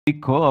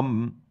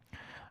عليكم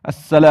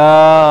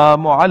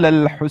السلام على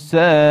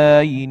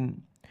الحسين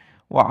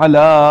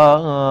وعلى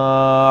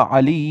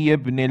علي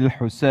بن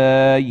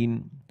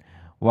الحسين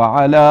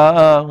وعلى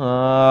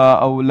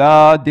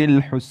أولاد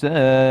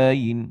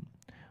الحسين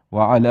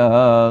وعلى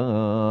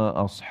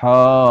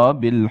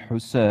أصحاب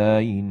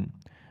الحسين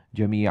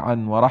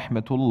جميعا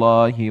ورحمة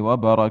الله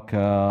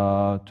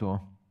وبركاته.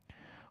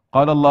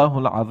 قال الله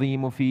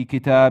العظيم في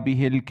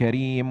كتابه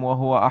الكريم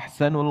وهو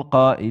أحسن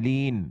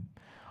القائلين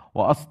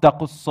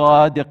وأصدق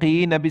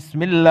الصادقين: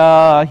 بسم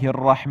الله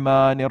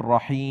الرحمن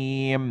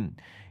الرحيم.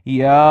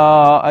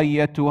 يا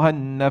أيتها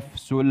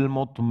النفس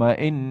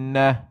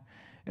المطمئنة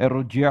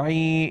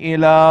ارجعي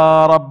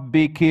إلى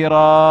ربك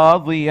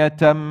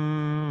راضية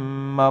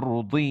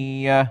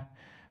مرضية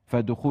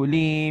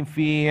فادخلي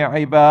في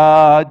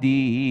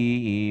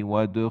عبادي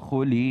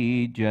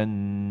وادخلي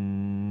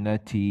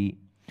جنتي.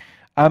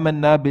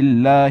 آمنا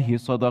بالله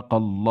صدق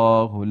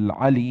الله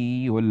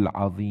العلي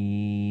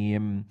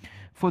العظيم.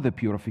 For the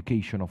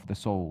purification of the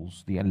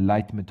souls, the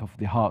enlightenment of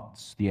the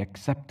hearts, the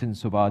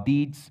acceptance of our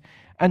deeds,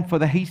 and for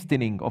the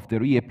hastening of the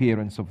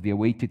reappearance of the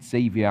awaited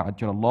Savior,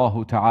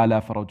 Ajjalallahu Ta'ala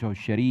Farajahu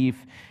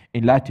Sharif,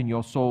 enlighten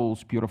your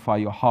souls, purify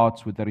your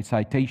hearts with the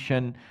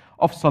recitation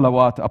of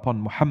salawat upon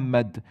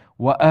Muhammad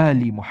wa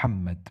ali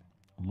Muhammad.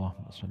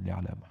 Allahumma salli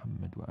ala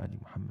Muhammad wa ali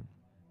Muhammad.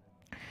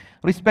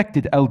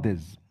 Respected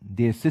elders,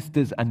 dear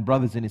sisters and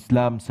brothers in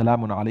Islam,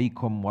 Salamun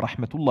alaykum wa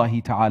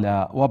rahmatullahi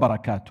ta'ala wa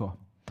barakatuh.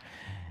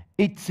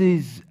 It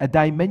is a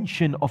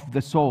dimension of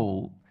the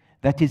soul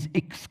that is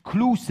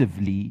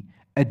exclusively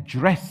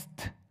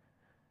addressed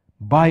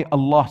by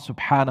Allah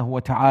subhanahu wa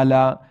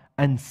ta'ala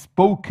and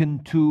spoken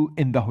to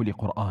in the Holy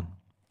Quran.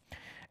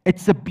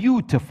 It's a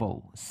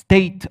beautiful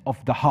state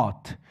of the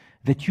heart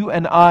that you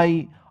and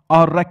I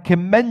are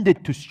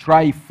recommended to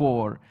strive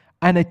for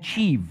and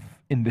achieve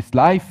in this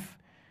life.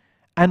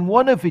 And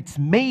one of its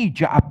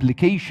major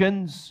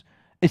applications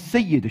is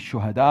Sayyid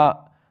al-Shuhada,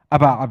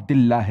 Aba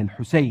Abdullah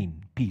al-Hussein,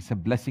 peace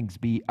and blessings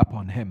be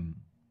upon him.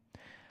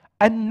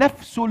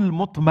 An-nafsul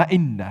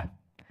mutma'inna,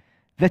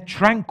 the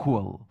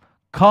tranquil,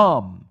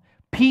 calm,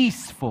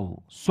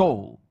 peaceful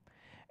soul,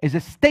 is a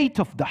state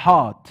of the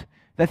heart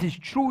that is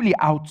truly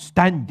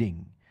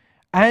outstanding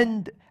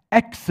and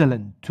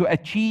excellent to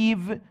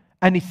achieve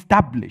and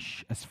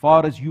establish as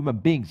far as human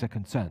beings are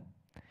concerned.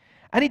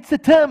 And it's a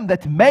term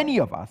that many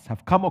of us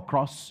have come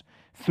across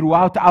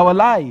throughout our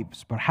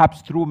lives,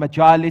 perhaps through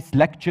majalis,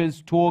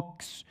 lectures,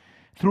 talks,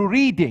 through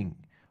reading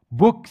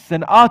books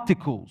and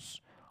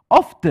articles.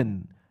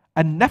 Often,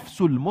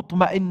 an-nafsul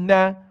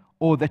mutma'inna,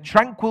 or the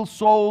tranquil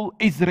soul,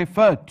 is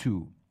referred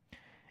to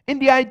in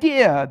the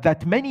idea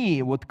that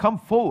many would come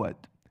forward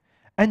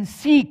and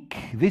seek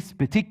this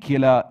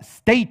particular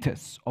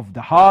status of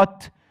the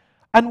heart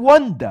and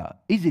wonder,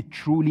 is it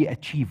truly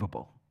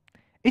achievable?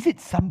 Is it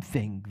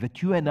something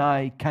that you and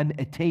I can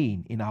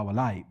attain in our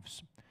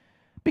lives?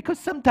 Because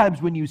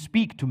sometimes when you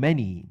speak to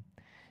many,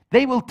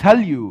 they will tell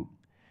you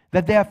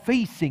that they are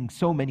facing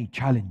so many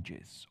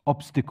challenges,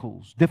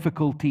 obstacles,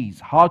 difficulties,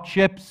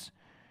 hardships,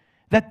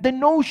 that the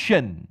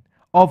notion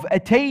of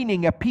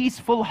attaining a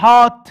peaceful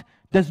heart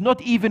does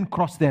not even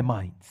cross their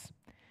minds.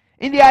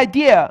 In the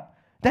idea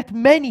that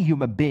many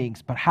human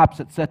beings,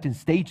 perhaps at certain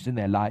stages in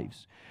their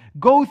lives,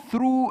 go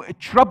through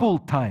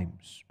troubled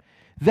times.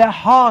 Their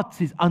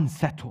hearts is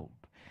unsettled.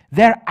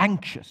 They're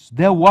anxious.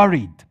 They're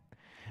worried.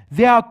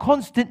 They are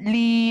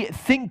constantly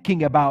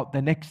thinking about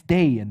the next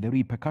day and the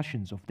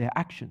repercussions of their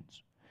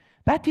actions.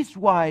 That is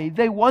why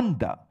they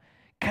wonder,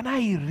 can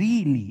I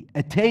really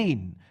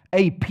attain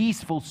a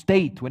peaceful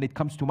state when it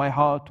comes to my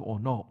heart or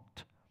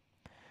not?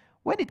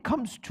 When it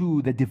comes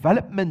to the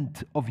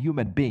development of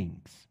human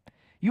beings,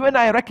 you and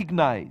I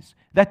recognize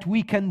that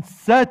we can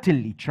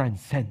certainly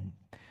transcend.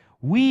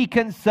 We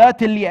can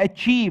certainly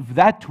achieve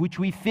that which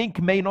we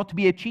think may not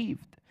be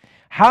achieved.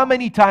 How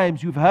many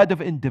times you've heard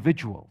of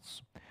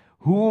individuals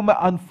whom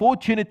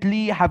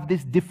unfortunately have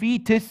this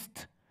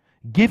defeatist,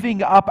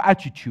 giving up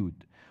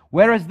attitude,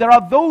 whereas there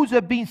are those who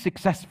have been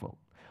successful,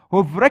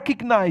 who have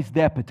recognized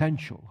their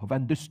potential, who have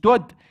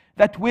understood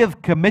that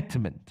with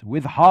commitment,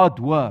 with hard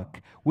work,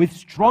 with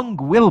strong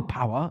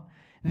willpower,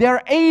 they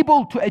are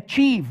able to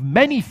achieve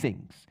many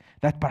things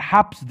that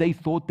perhaps they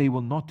thought they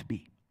will not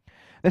be.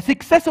 The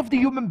success of the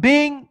human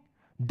being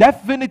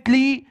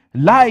definitely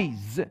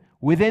lies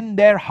within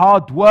their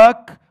hard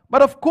work,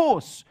 but of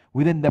course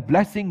within the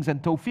blessings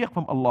and tawfiq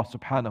from Allah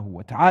subhanahu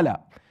wa ta'ala.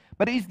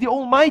 But it is the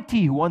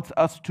Almighty who wants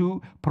us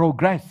to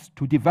progress,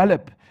 to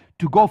develop,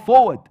 to go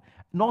forward,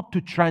 not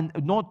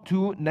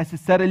to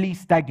necessarily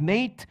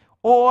stagnate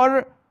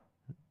or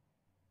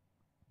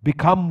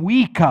become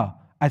weaker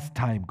as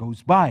time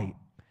goes by.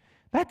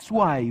 That's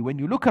why when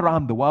you look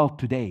around the world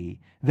today,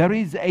 there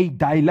is a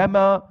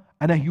dilemma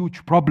and a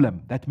huge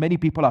problem that many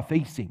people are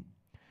facing.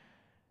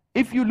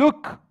 If you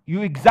look,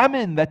 you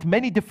examine that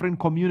many different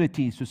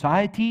communities,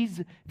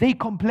 societies, they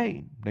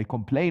complain. They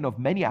complain of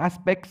many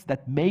aspects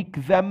that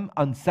make them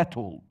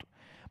unsettled,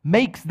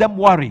 makes them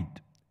worried.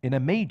 In a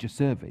major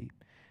survey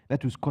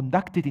that was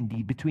conducted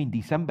between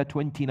December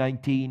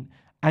 2019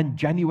 and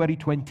January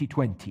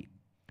 2020.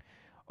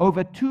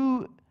 Over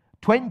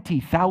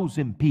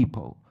 20,000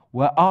 people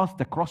were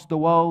asked across the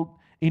world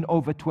in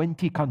over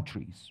 20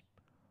 countries,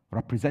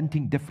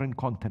 representing different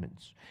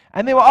continents.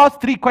 And they were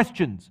asked 3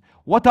 questions.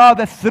 What are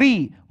the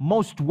 3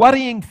 most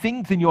worrying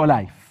things in your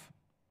life?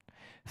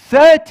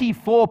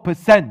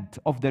 34%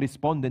 of the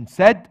respondents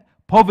said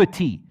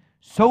poverty,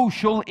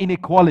 social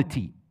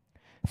inequality.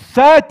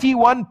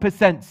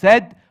 31%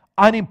 said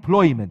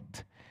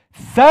unemployment.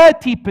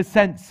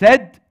 30%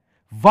 said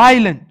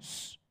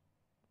violence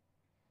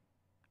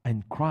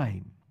and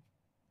crime.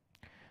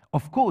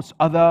 Of course,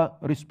 other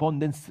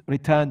respondents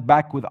returned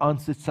back with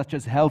answers such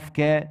as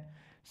healthcare.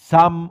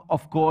 Some,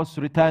 of course,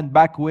 returned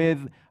back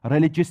with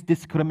religious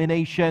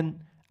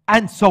discrimination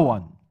and so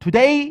on.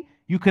 Today,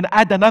 you can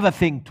add another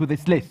thing to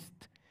this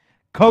list: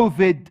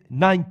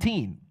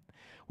 COVID-19.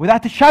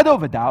 Without a shadow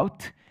of a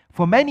doubt,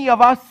 for many of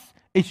us,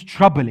 it's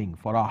troubling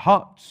for our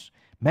hearts.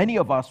 Many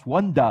of us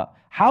wonder,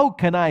 how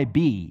can I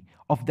be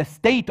of the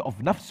state of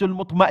nafsul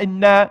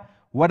mutma'inna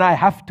when I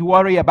have to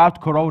worry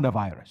about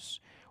coronavirus?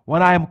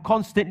 When I am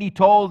constantly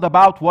told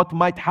about what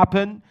might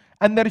happen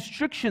and the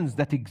restrictions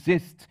that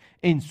exist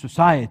in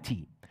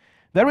society.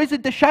 There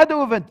isn't a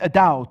shadow of a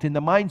doubt in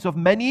the minds of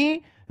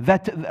many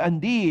that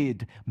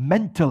indeed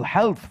mental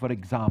health, for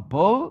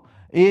example,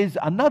 is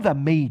another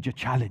major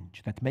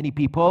challenge that many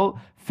people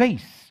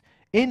face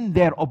in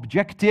their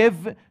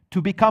objective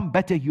to become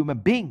better human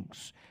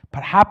beings.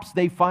 Perhaps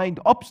they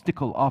find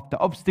obstacle after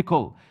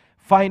obstacle,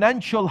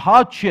 financial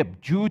hardship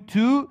due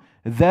to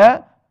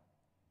the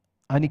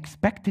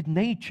unexpected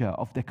nature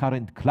of the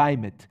current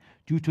climate,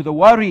 due to the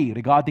worry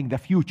regarding the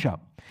future.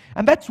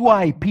 And that's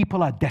why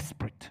people are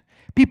desperate.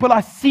 People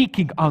are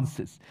seeking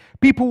answers.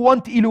 People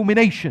want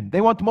illumination. They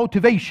want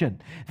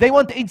motivation. They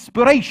want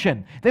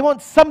inspiration. They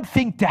want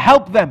something to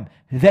help them.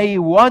 They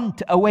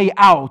want a way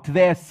out.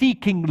 They are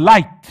seeking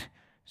light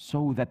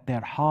so that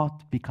their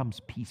heart becomes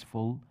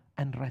peaceful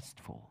and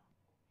restful.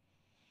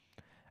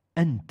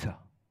 Enter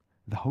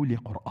the Holy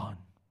Quran.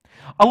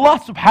 Allah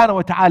subhanahu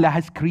wa ta'ala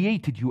has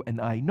created you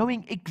and I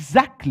knowing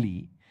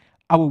exactly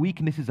our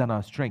weaknesses and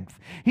our strength.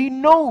 He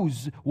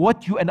knows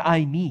what you and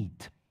I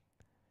need.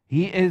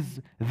 He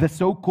is the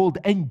so-called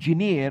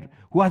engineer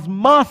who has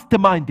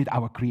masterminded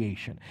our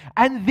creation.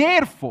 And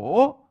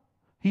therefore,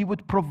 He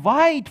would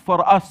provide for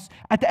us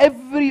at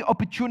every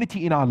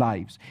opportunity in our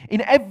lives,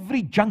 in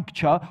every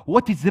juncture,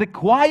 what is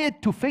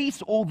required to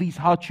face all these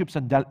hardships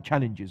and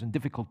challenges and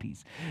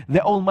difficulties.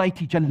 The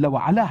Almighty Jalla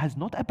wa Ala has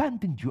not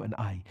abandoned you and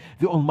I.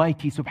 The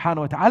Almighty Subhanahu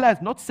wa Ta'ala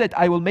has not said,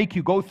 I will make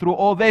you go through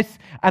all this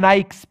and I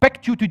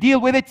expect you to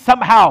deal with it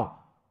somehow.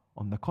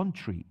 On the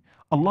contrary,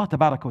 Allah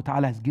Tabaraka wa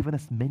Ta'ala has given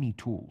us many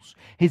tools.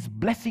 His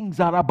blessings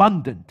are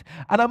abundant.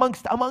 And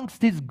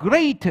amongst His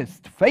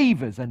greatest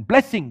favors and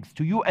blessings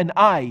to you and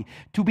I,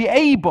 to be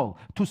able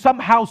to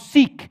somehow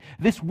seek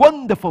this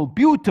wonderful,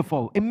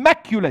 beautiful,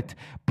 immaculate,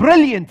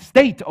 brilliant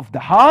state of the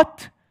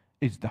heart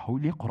is the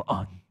Holy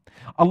Quran.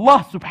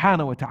 Allah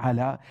Subhanahu wa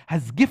Ta'ala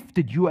has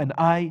gifted you and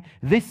I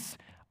this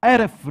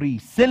error-free,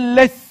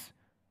 sinless,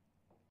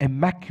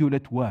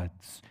 immaculate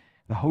words.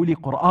 The Holy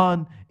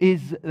Quran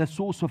is the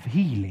source of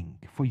healing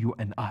for you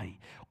and I.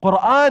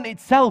 Quran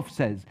itself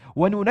says,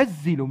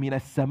 وَنُنَزِّلُ مِنَ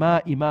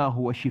السَّمَاءِ مَا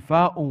هُوَ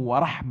شِفَاءٌ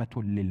وَرَحْمَةٌ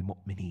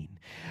لِلْمُؤْمِنِينَ.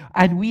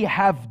 And we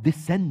have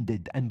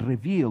descended and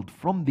revealed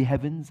from the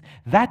heavens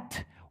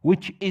that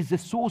which is a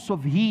source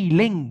of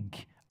healing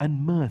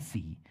and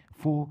mercy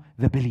for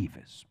the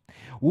believers.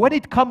 When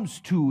it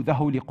comes to the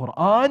Holy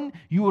Quran,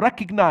 you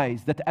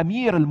recognize that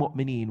Amir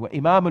al-Mu'mineen wa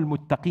Imam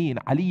al-Muttaqeen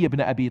Ali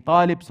ibn Abi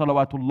Talib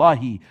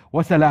salawatullahi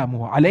wa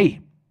salamuhu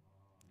alayhi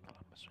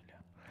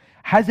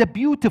has a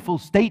beautiful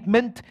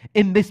statement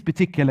in this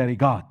particular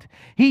regard.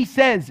 He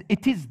says,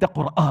 it is the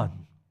Quran.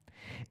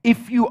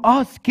 If you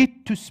ask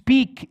it to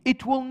speak,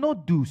 it will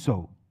not do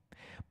so.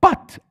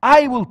 But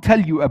I will tell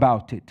you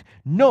about it.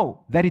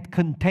 Know that it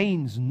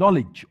contains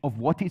knowledge of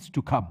what is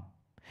to come,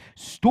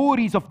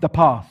 stories of the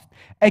past,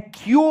 a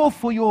cure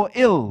for your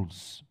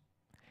ills,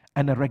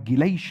 and a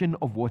regulation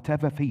of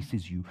whatever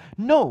faces you.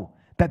 Know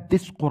that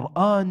this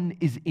Quran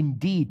is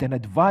indeed an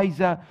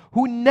advisor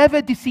who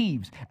never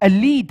deceives, a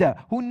leader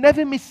who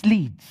never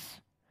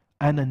misleads,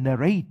 and a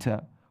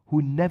narrator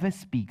who never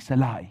speaks a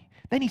lie.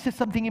 Then he says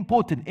something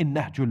important in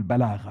Nahjul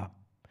Balagha.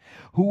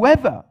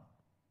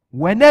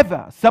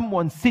 Whenever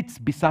someone sits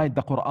beside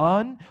the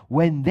Quran,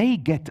 when they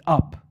get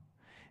up,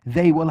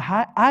 they will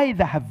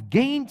either have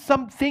gained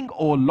something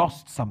or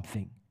lost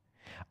something.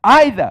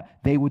 Either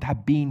they would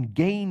have been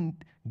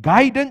gained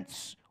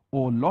guidance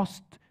or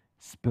lost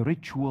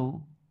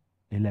spiritual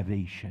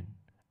elevation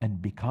and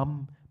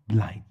become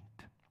blind.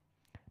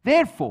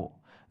 Therefore,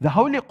 the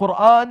Holy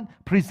Quran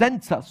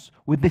presents us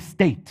with the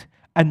state,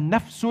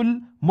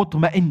 an-nafsul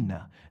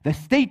mutma'inna, the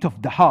state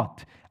of the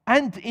heart.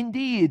 And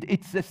indeed,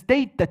 it's a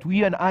state that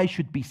we and I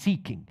should be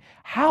seeking.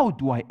 How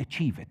do I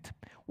achieve it?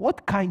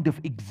 What kind of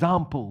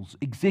examples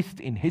exist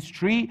in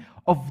history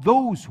of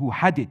those who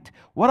had it?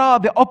 What are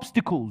the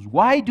obstacles?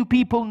 Why do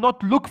people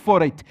not look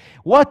for it?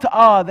 What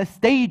are the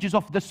stages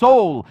of the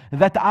soul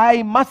that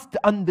I must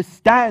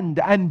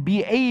understand and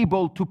be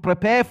able to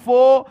prepare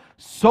for,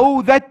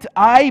 so that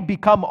I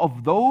become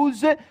of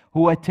those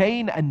who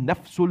attain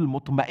an-nafsul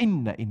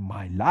mutma'inna in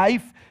my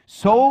life?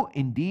 So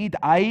indeed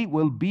I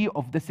will be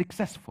of the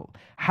successful,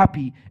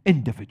 happy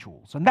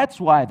individuals. And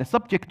that's why the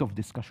subject of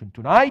discussion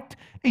tonight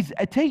is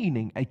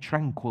attaining a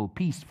tranquil,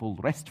 peaceful,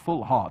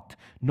 restful heart,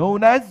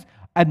 known as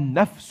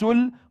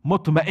an-nafsul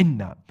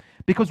mutma'inna.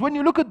 Because when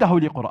you look at the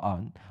Holy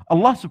Quran,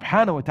 Allah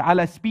subhanahu wa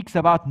ta'ala speaks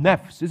about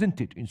nafs, isn't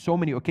it? In so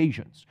many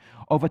occasions.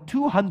 Over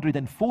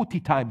 240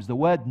 times the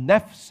word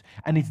nafs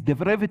and its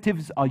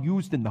derivatives are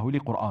used in the Holy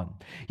Quran.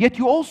 Yet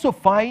you also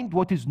find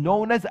what is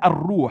known as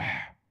ar-ruh,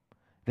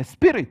 the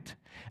spirit.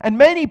 And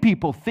many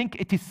people think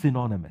it is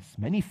synonymous.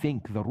 Many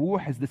think the ruh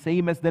is the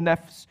same as the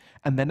nafs,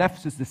 and the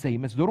nafs is the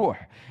same as the ruh.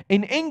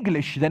 In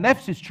English, the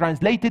nafs is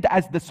translated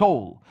as the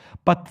soul,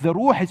 but the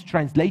ruh is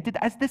translated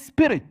as the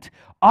spirit.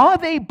 Are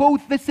they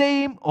both the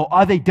same, or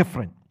are they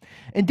different?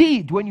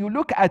 Indeed, when you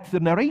look at the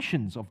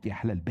narrations of the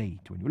Ahl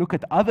al-Bayt, when you look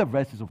at other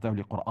verses of the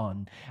Holy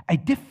Quran, a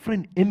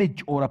different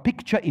image or a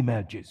picture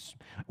emerges.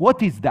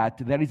 What is that?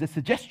 There is a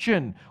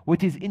suggestion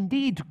which is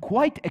indeed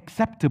quite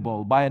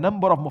acceptable by a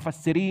number of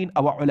mufassirin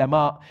or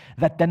ulama,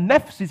 that the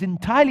nafs is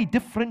entirely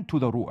different to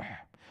the ruh.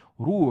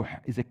 Ruh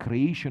is a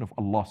creation of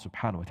Allah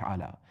subhanahu wa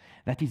ta'ala.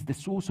 That is the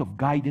source of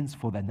guidance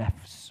for the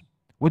nafs.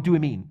 What do we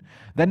mean?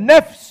 The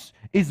nafs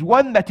is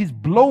one that is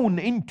blown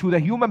into the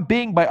human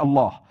being by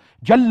Allah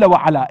Jalla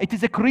wa ala. It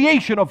is a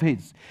creation of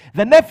His.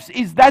 The nafs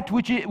is that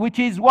which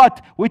is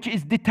what? Which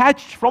is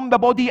detached from the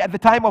body at the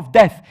time of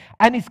death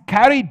and is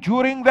carried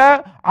during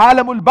the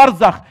alamul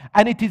barzakh,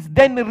 and it is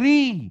then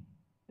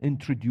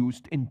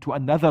reintroduced into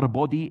another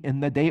body in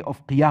the day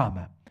of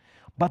Qiyamah.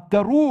 But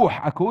the ruh,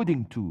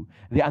 according to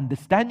the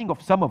understanding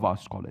of some of our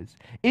scholars,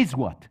 is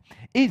what?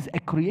 Is a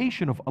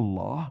creation of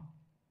Allah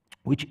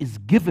which is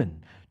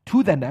given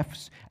to the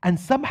nafs and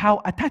somehow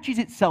attaches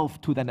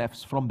itself to the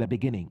nafs from the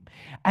beginning.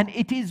 And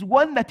it is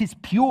one that is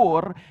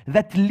pure,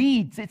 that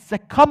leads, it's a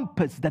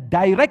compass that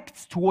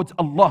directs towards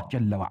Allah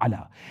Jalla wa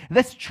ala.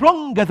 The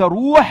stronger the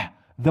ruh,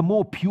 the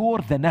more pure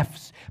the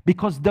nafs,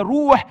 because the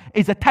ruh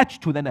is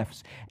attached to the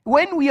nafs.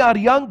 When we are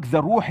young,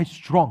 the ruh is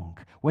strong.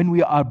 When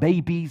we are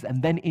babies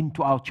and then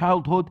into our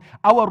childhood,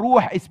 our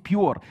ruh is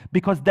pure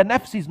because the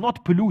nafs is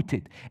not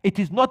polluted. It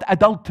is not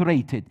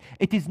adulterated.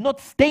 It is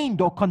not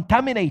stained or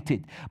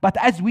contaminated. But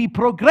as we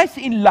progress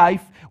in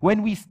life,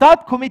 when we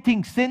start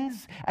committing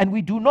sins and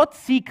we do not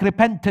seek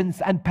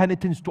repentance and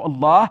penitence to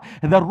Allah,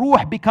 the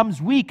ruh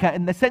becomes weaker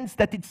in the sense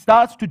that it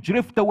starts to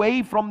drift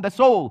away from the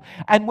soul.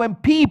 And when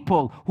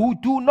people who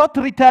do not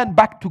return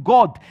back to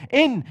God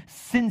in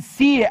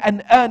sincere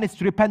and earnest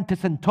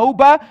repentance and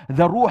tawbah,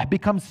 the ruh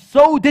becomes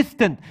so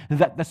distant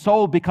that the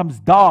soul becomes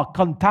dark,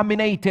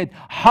 contaminated,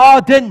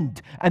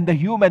 hardened, and the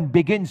human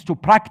begins to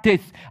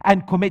practice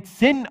and commit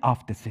sin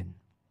after sin.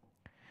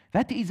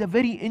 That is a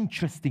very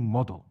interesting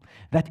model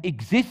that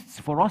exists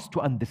for us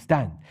to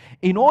understand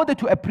in order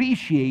to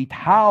appreciate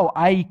how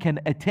I can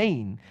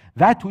attain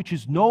that which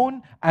is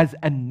known as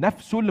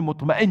an-nafsul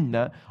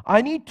mutma'inna.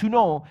 I need to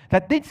know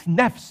that this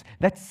nafs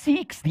that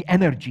seeks the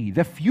energy,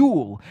 the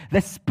fuel, the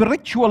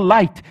spiritual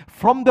light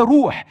from the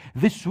ruh,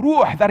 this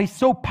ruh that is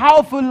so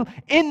powerful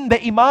in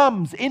the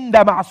imams, in the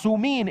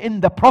ma'asumeen,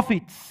 in the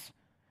prophets,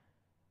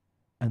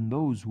 and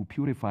those who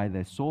purify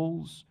their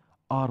souls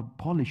are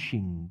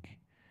polishing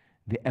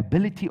the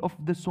ability of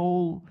the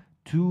soul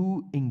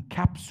to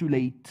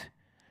encapsulate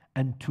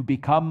and to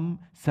become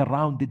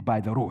surrounded by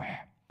the ruh.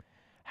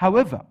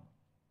 However,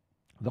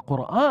 the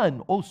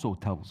Quran also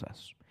tells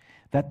us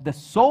that the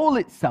soul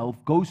itself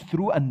goes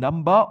through a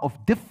number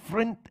of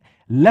different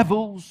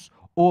levels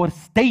or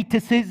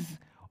statuses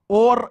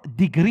or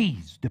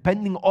degrees,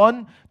 depending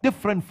on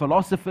different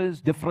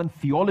philosophers, different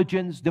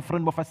theologians,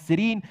 different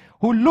mufassirin,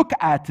 who look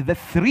at the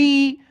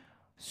three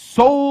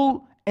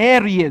soul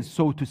areas,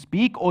 so to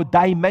speak, or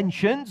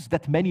dimensions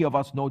that many of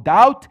us no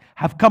doubt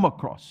have come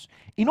across.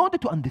 In order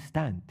to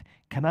understand,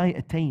 can I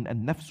attain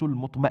an-nafsul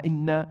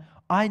mutma'inna,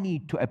 I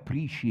need to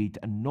appreciate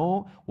and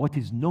know what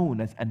is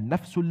known as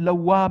an-nafsul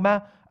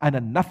lawwama and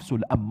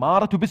an-nafsul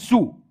ammaratu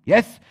bis-su.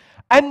 Yes?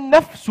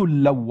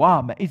 An-nafsul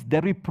lawwama is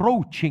the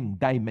reproaching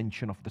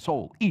dimension of the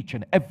soul. Each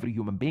and every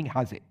human being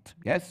has it.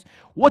 Yes?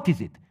 What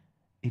is it?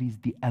 It is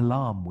the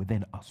alarm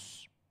within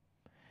us.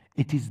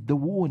 It is the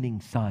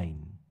warning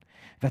sign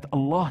that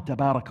Allah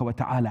Tabaraka wa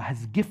Ta'ala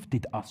has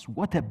gifted us.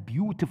 What a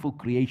beautiful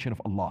creation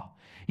of Allah.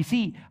 You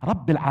see,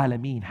 Rabbil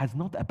Alameen has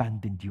not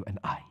abandoned you and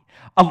I.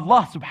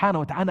 Allah Subhanahu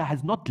wa Ta'ala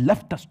has not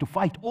left us to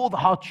fight all the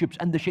hardships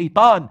and the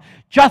shaitan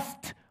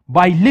just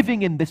by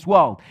living in this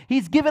world.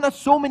 He's given us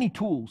so many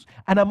tools,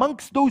 and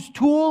amongst those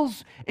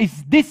tools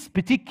is this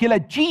particular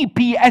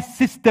GPS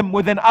system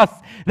within us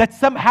that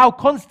somehow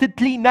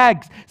constantly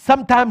nags,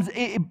 sometimes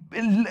it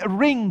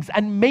rings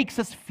and makes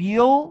us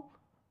feel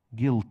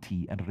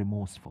guilty and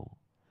remorseful.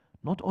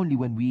 Not only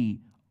when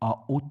we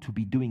ought to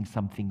be doing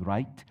something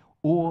right,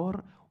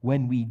 or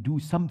when we do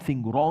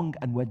something wrong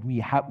and when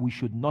we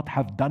should not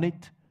have done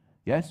it.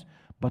 Yes?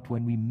 But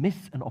when we miss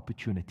an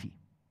opportunity,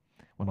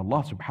 when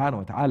Allah subhanahu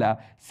wa ta'ala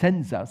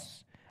sends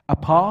us a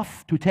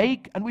path to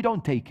take and we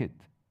don't take it.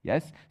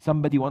 Yes?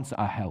 Somebody wants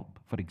our help,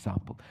 for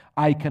example.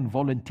 I can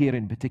volunteer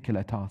in a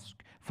particular task.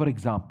 For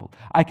example,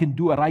 I can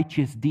do a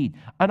righteous deed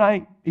and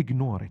I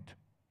ignore it.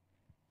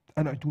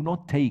 And I do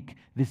not take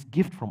this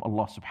gift from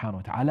Allah subhanahu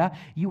wa ta'ala.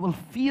 You will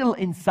feel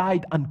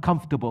inside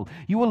uncomfortable.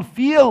 You will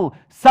feel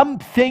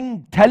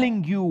something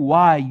telling you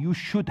why you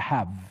should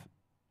have.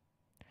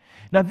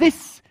 Now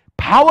this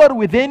power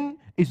within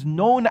is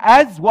known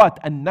as what?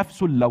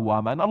 An-nafsul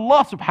lawwama. And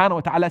Allah subhanahu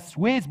wa ta'ala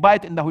swears by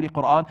it in the Holy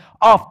Quran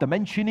after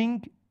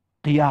mentioning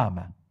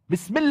Qiyamah.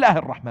 بسم الله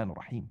الرحمن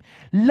الرحيم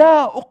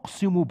لا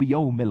أقسم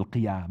بيوم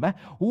القيامة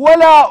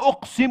ولا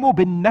أقسم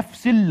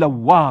بالنفس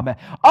اللوامة.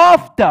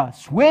 After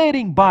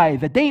swearing by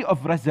the day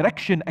of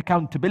resurrection,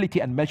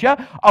 accountability and measure,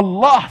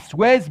 Allah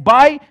swears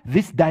by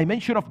this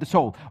dimension of the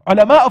soul.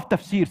 Ulama of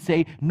tafsir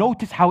say,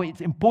 notice how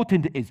it's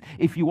important it is.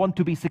 If you want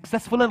to be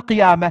successful in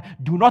Qiyamah,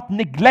 do not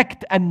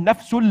neglect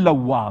النفس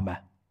اللوامة.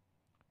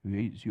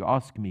 You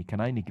ask me,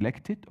 can I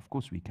neglect it? Of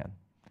course we can.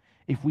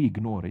 If we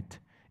ignore it,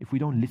 if we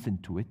don't listen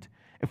to it,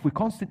 if we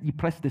constantly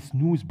press the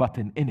snooze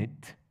button in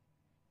it,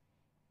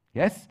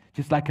 yes,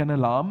 just like an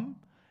alarm,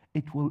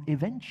 it will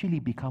eventually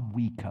become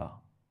weaker.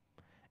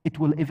 It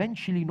will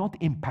eventually not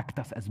impact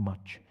us as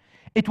much.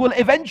 It will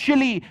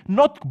eventually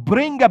not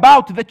bring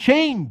about the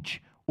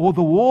change or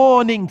the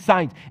warning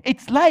signs.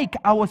 It's like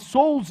our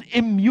soul's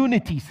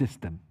immunity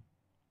system.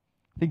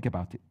 Think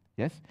about it,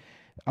 yes?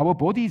 Our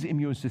body's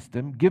immune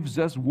system gives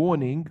us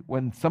warning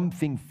when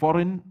something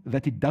foreign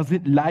that it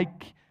doesn't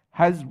like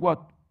has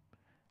what?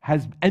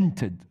 Has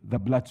entered the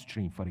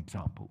bloodstream, for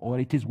example, or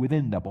it is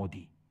within the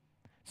body.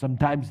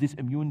 Sometimes this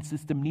immune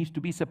system needs to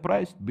be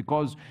suppressed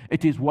because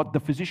it is what the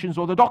physicians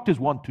or the doctors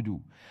want to do.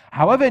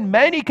 However, in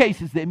many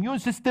cases, the immune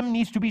system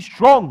needs to be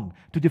strong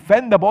to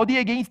defend the body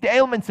against the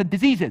ailments and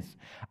diseases.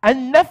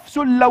 And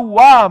nafsul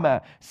lawwama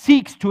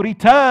seeks to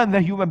return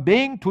the human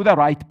being to the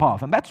right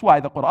path. And that's why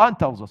the Quran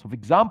tells us of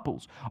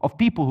examples of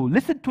people who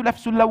listened to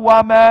nafsul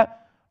lawwama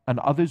and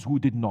others who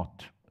did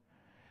not.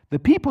 The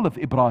people of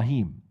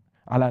Ibrahim,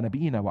 ala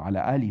nabiyina wa ala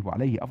alihi wa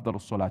alayhi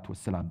afdalus salatu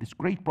wassalam, this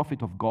great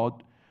prophet of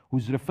God,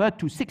 who's referred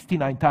to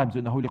 69 times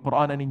in the Holy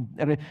Quran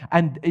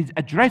and is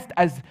addressed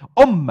as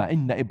Ummah.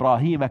 Inna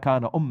Ibrahim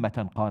kana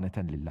ummatan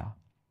qanatan lillah.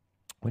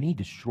 When he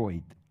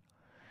destroyed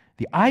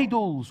the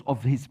idols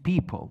of his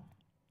people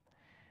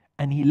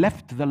and he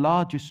left the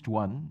largest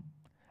one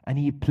and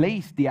he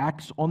placed the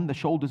axe on the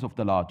shoulders of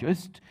the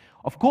largest,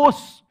 of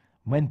course,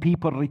 when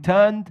people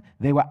returned,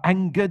 they were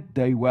angered,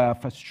 they were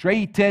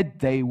frustrated,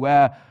 they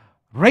were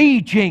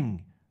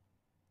raging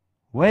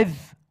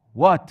with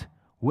what?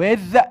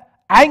 With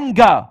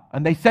anger.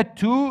 And they said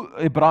to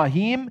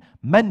Ibrahim,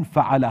 Man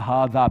fa'ala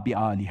hadha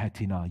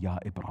bi'alihatina ya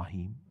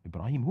Ibrahim.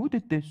 Ibrahim, who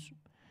did this?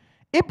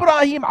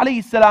 Ibrahim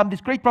alayhi salam,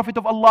 this great prophet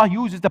of Allah,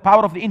 uses the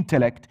power of the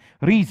intellect,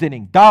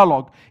 reasoning,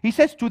 dialogue. He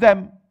says to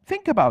them,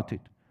 think about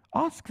it.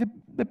 Ask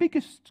the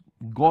biggest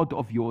God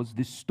of yours,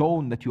 this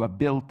stone that you have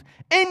built,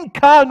 in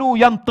kanu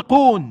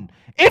yantiqun,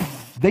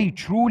 if they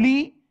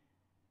truly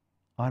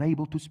are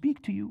able to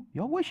speak to you.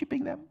 You're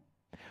worshipping them.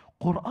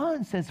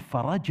 Quran says,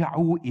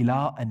 فَرَجَعُوا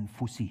إِلَىٰ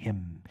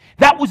أَنفُسِهِمْ.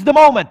 That was the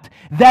moment.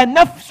 The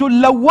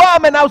nafsul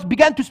lawwama now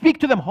began to speak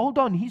to them. Hold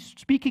on, he's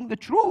speaking the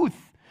truth.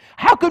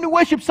 How can we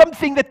worship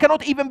something that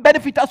cannot even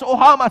benefit us or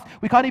harm us?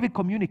 We can't even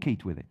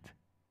communicate with it.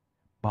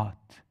 But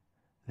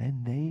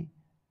then they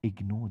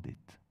ignored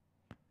it.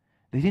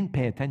 They didn't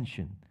pay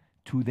attention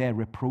to their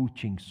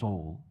reproaching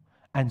soul.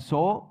 And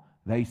so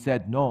they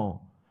said,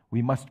 no,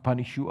 we must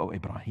punish you, O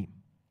Ibrahim.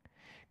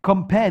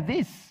 Compare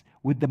this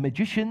with the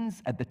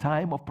magicians at the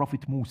time of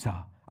Prophet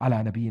Musa,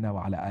 ala nabiyina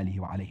wa ala alihi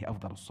wa alayhi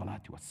afdalus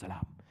salatu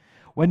wassalam.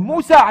 When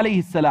Musa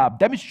alayhi salam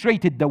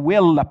demonstrated the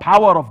will, the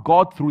power of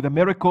God through the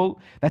miracle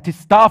that his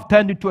staff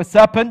turned into a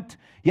serpent,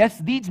 yes,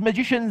 these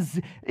magicians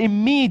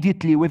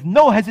immediately, with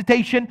no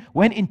hesitation,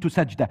 went into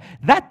sajda.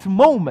 That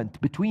moment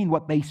between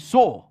what they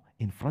saw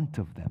in front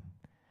of them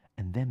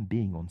and them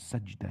being on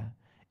sajda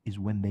is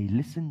when they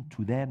listened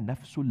to their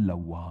nafsul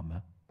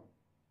lawwama.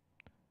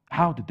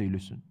 How did they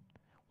listen?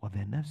 Well,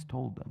 their nafs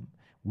told them,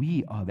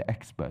 we are the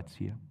experts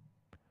here.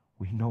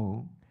 We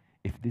know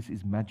if this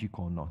is magic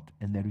or not.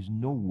 And there is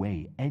no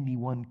way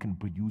anyone can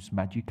produce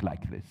magic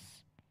like this.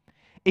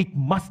 It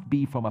must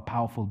be from a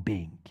powerful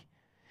being.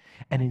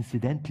 And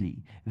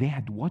incidentally, they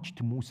had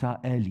watched Musa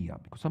earlier.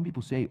 Because some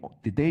people say, oh,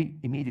 did they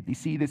immediately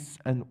see this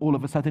and all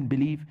of a sudden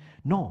believe?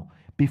 No.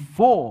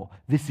 Before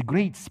this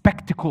great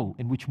spectacle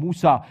in which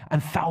Musa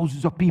and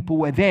thousands of people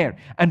were there,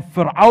 and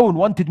Fir'aun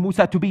wanted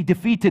Musa to be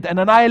defeated and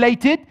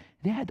annihilated,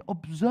 they had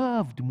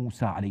observed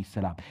Musa alayhi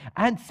salam.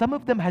 And some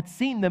of them had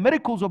seen the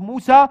miracles of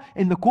Musa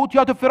in the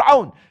courtyard of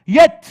Fir'aun.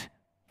 Yet,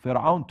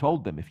 Fir'aun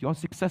told them, if you're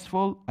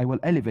successful, I will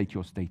elevate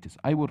your status.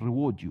 I will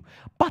reward you.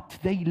 But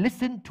they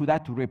listened to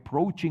that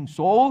reproaching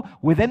soul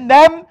within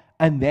them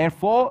And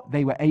therefore,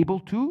 they were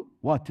able to,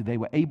 what? They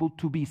were able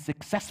to be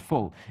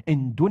successful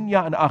in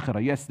dunya and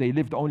akhirah. Yes, they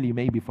lived only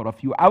maybe for a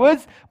few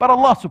hours, but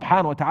Allah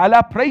subhanahu wa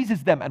ta'ala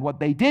praises them and what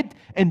they did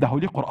in the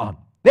Holy Quran.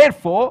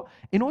 Therefore,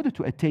 in order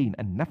to attain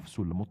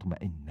an-nafsul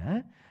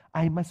mutma'inna,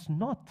 I must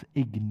not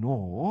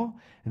ignore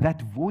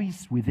that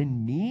voice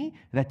within me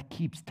that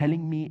keeps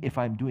telling me if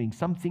I'm doing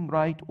something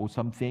right or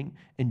something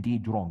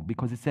indeed wrong.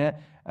 Because it's a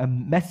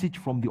message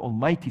from the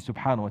Almighty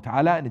subhanahu wa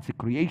ta'ala, and it's a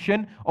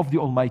creation of the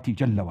Almighty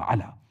Jalla wa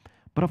ala.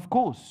 But of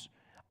course,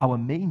 our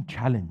main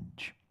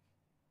challenge,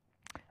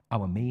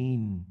 our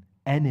main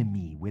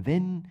enemy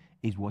within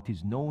is what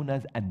is known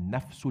as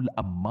an-nafsul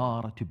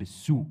ammaratu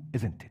bis-su',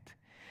 isn't it?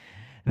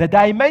 The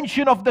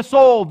dimension of the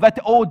soul that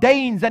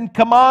ordains and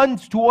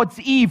commands towards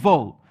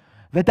evil.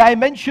 The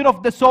dimension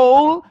of the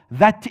soul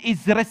that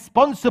is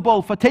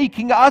responsible for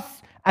taking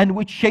us and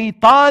which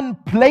shaitan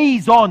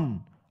plays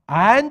on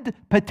and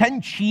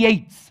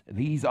potentiates.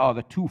 These are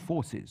the two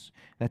forces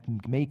that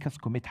make us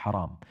commit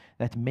haram,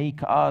 that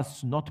make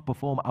us not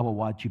perform our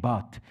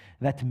wajibat,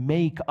 that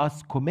make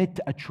us commit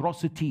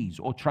atrocities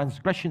or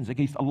transgressions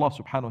against Allah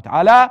subhanahu wa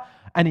ta'ala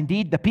and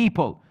indeed the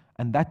people.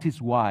 And that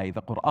is why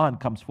the Quran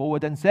comes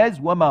forward and says,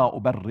 وَمَا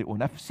أُبَرِّئُ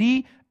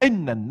نَفْسِي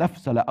إِنَّ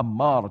النَّفْسَ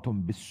لَأَمَّارَةٌ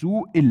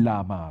بِالسُّوءِ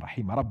إِلَّا مَا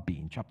رَحِمَ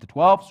رَبِّي. In chapter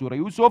 12, Surah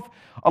Yusuf,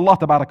 Allah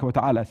Tabaraka wa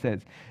Ta'ala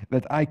says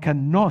that I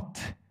cannot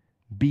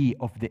be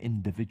of the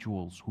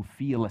individuals who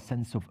feel a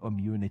sense of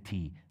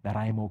immunity, that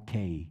I'm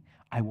okay,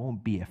 I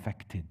won't be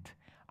affected,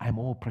 I'm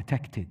all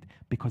protected,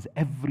 because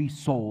every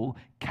soul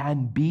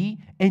can be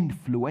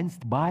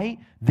influenced by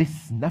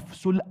this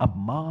nafsul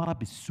ammara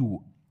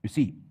bis-su'. You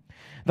see,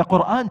 the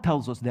Quran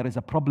tells us there is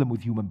a problem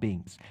with human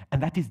beings,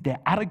 and that is their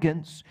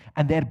arrogance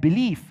and their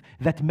belief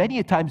that many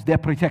a times they're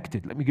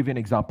protected. Let me give you an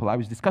example. I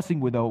was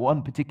discussing with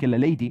one particular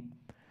lady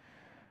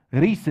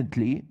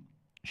recently.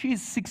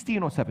 She's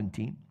 16 or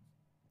 17,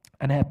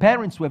 and her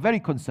parents were very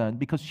concerned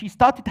because she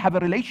started to have a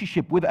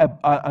relationship with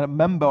a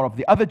member of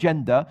the other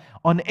gender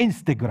on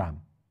Instagram.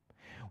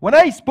 When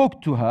I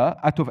spoke to her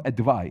out of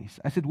advice,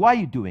 I said, why are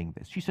you doing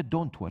this? She said,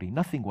 don't worry,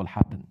 nothing will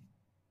happen.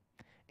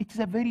 It's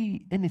a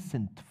very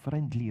innocent,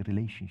 friendly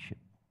relationship.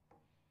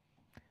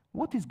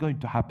 What is going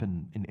to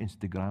happen in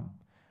Instagram?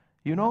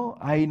 You know,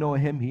 I know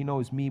him, he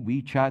knows me,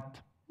 we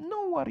chat,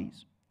 no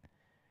worries.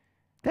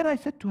 Then I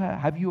said to her,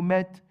 have you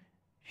met?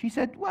 She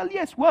said, well,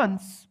 yes,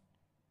 once.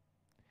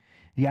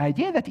 The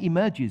idea that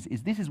emerges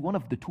is this is one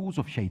of the tools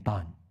of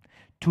shaitan,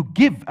 to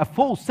give a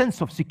false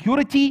sense of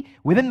security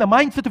within the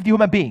mindset of the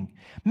human being.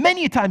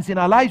 Many times in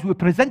our lives we're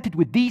presented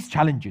with these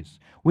challenges,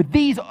 with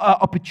these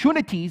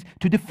opportunities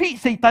to defeat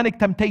satanic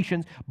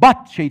temptations,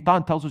 but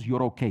shaitan tells us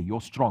you're okay,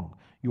 you're strong,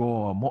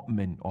 you're a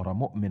mu'min or a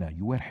mu'mina,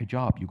 you wear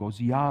hijab, you go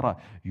ziyarah,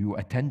 you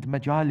attend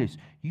majalis,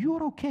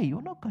 you're okay,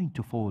 you're not going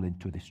to fall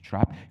into this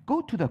trap.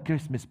 Go to the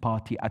Christmas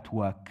party at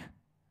work.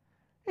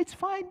 It's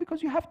fine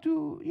because you have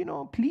to,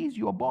 please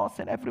your boss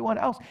and everyone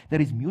else.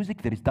 There is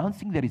music, there is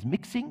dancing, there is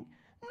mixing.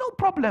 No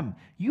problem.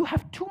 You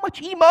have too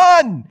much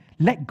iman.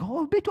 Let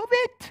go a bit of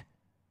it.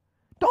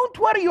 Don't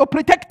worry, you're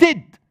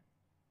protected.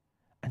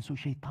 And so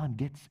shaitan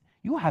gets,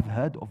 you have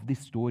heard of this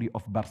story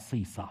of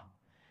Barsisa.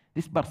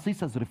 This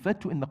Barsisa is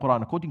referred to in the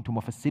Quran according to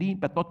Mufassirin,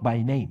 but not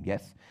by name,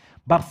 yes?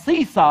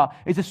 Barsisa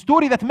is a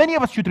story that many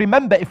of us should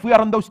remember if we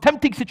are in those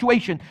tempting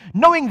situations,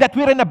 knowing that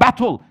we're in a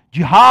battle.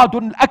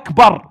 Jihadun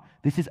akbar.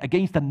 This is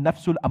against the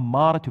nafsul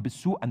ammaratu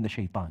bis-su' and the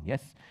shaitan,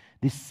 yes?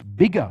 This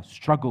bigger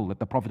struggle that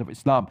the Prophet of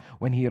Islam,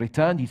 when he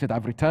returned, he said,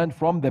 I've returned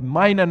from the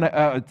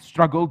minor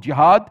struggle,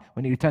 jihad,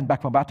 when he returned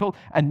back from battle.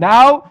 And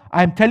now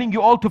I'm telling you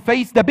all to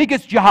face the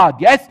biggest jihad.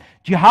 Yes,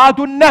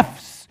 jihadun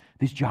nafs.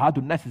 This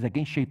jihadun nafs is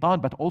against shaitan,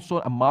 but also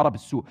ammara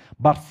bis-su'.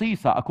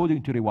 Barsisa,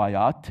 according to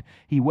riwayat,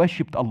 he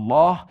worshipped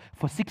Allah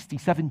for 60,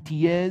 70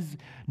 years,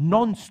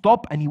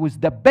 non-stop, and he was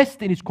the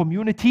best in his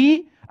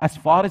community as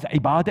far as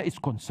ibadah is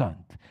concerned.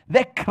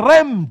 The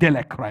creme de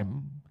la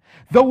creme.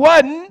 The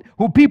one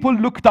who people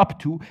looked up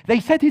to, they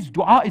said his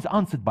dua is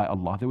answered by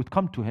Allah. They would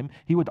come to him,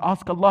 he would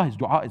ask Allah, his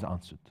dua is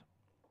answered.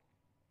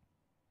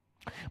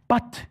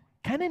 But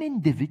can an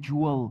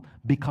individual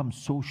become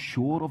so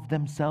sure of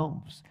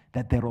themselves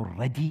that they're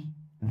already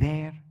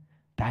there?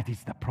 That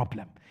is the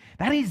problem.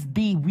 That is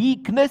the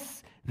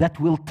weakness that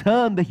will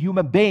turn the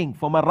human being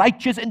from a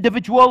righteous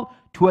individual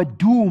to a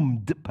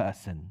doomed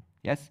person.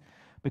 Yes?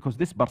 Because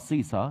this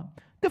Barsisa,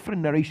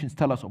 different narrations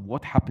tell us of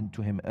what happened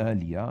to him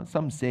earlier.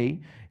 Some say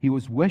he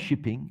was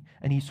worshipping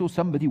and he saw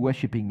somebody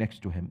worshipping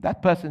next to him.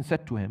 That person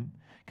said to him,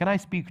 can I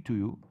speak to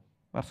you?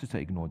 Barsisa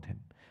ignored him.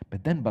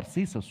 But then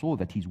Barsisa saw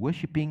that he's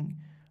worshipping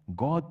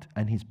God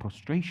and his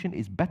prostration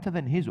is better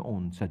than his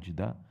own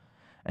sajda.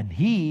 And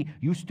he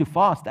used to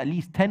fast at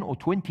least 10 or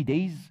 20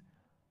 days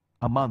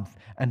a month.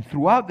 And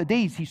throughout the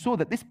days he saw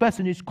that this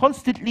person is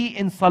constantly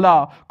in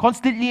salah,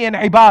 constantly in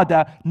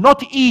ibadah,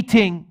 not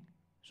eating.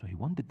 So he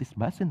wondered, this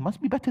person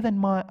must be better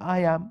than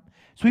I am.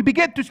 So he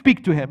began to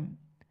speak to him.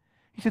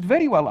 He said,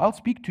 very well, I'll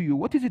speak to you.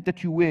 What is it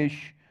that you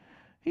wish?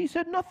 He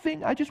said,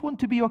 nothing. I just want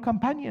to be your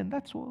companion,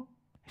 that's all.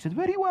 He said,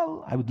 very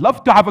well, I would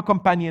love to have a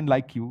companion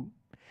like you.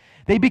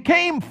 They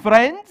became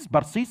friends.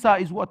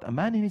 Barsisa is what? A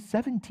man in his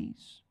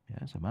 70s.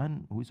 Yes, a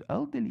man who is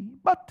elderly.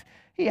 But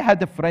he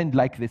had a friend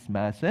like this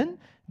person.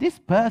 This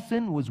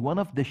person was one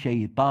of the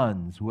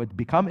shaitans who had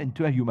become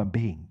into a human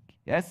being.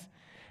 Yes?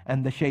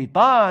 And the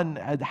shaitan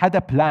had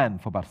a plan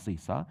for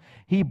Barsisa.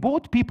 He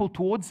brought people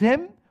towards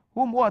him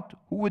whom what?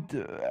 Who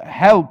would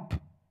help.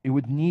 He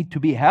would need to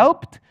be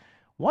helped.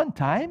 One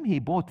time he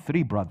brought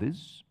 3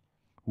 brothers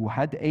who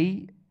had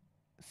a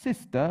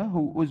sister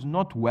who was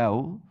not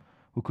well,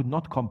 who could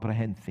not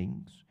comprehend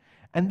things.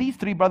 And these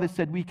 3 brothers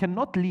said, we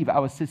cannot leave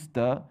our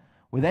sister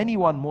with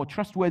anyone more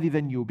trustworthy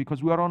than you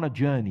because we are on a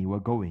journey, we're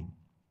going.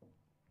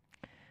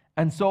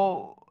 And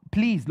so,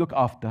 please look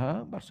after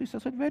her.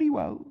 Barsisa said, very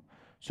well.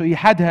 So he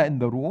had her in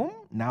the room.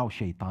 Now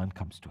shaitan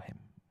comes to him.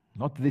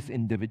 Not this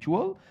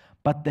individual,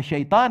 but the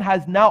shaitan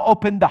has now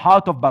opened the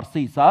heart of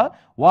Barsisa.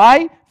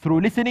 Why?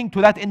 Through listening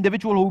to that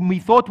individual whom he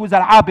thought was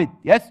al-abid.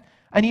 Yes?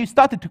 And he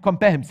started to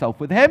compare himself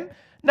with him.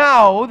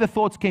 Now the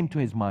thoughts came to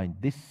his mind.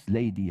 This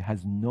lady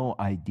has no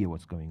idea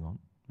what's going on.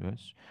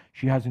 Yes?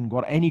 She hasn't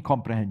got any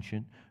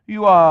comprehension.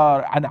 You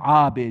are an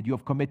abid. You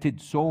have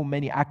committed so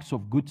many acts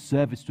of good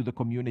service to the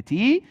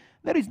community.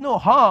 There is no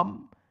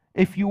harm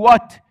if you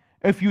what?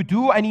 If you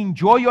do and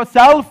enjoy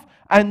yourself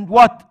and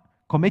what?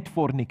 Commit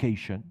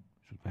fornication.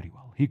 Very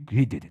well. He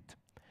did it.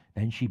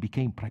 Then she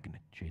became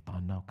pregnant.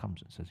 Shaitan now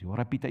comes and says, your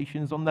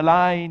reputation is on the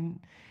line.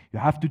 You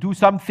have to do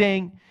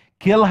something.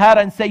 Kill her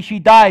and say she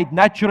died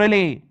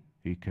naturally.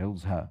 He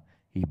kills her.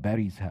 He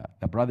buries her.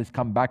 The brothers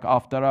come back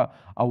after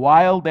a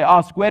while. They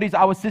ask, where is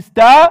our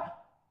sister?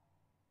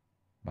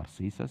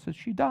 Barsisa says,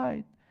 she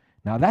died.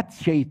 Now that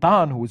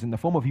shaitan, who was in the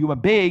form of a human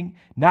being,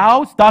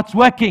 now starts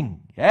working.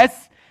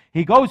 Yes?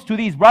 He goes to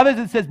these brothers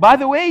and says, by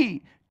the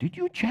way, did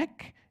you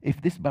check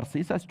if this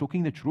Barsisa is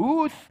talking the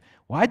truth?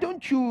 Why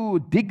don't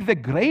you dig the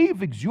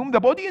grave, exhume the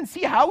body and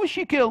see how is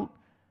she killed?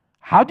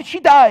 How did she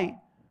die?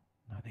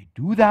 Now they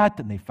do that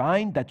and they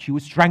find that she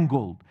was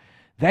strangled.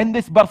 Then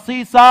this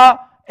Barsisa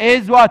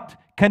is what?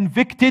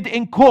 Convicted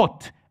in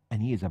court.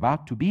 And he is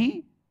about to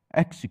be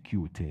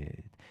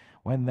executed.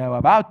 When they were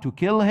about to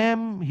kill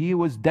him, he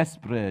was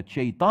desperate.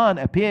 Shaitan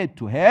appeared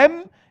to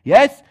him,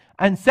 yes,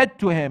 and said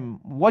to him,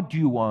 what do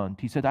you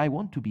want? He said, I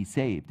want to be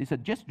saved. He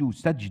said, just do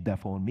sajda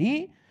for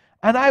me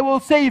and I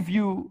will save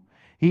you.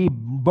 He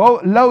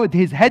lowered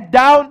his head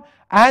down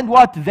and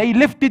what? They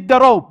lifted the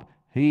rope.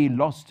 He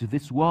lost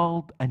this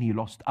world and he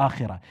lost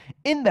akhirah.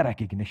 In the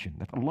recognition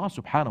that Allah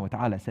subhanahu wa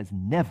ta'ala says,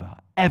 never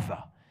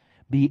ever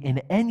be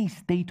in any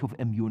state of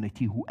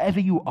immunity, whoever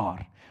you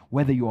are,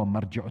 whether you are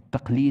marji'ut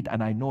taqleed,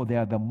 and I know they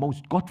are the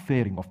most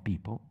God-fearing of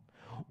people,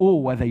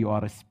 or whether you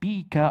are a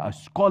speaker, a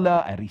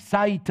scholar, a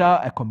reciter,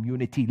 a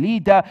community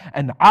leader,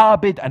 an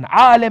abid, an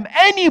alim,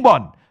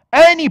 anyone,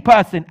 any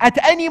person, at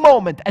any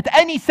moment, at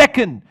any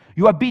second,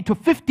 you have been to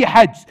 50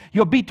 hajj,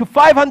 you have been to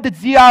 500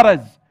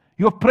 ziyaras,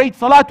 you have prayed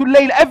salatul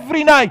layl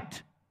every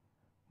night.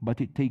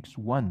 But it takes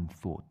one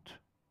thought,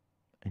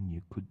 and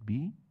you could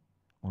be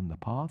on the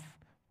path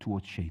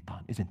towards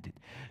shaitan, isn't it?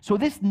 So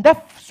this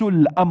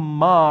nafsul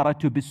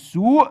ammaratu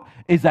bisu'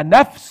 is a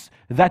nafs,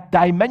 that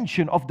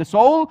dimension of the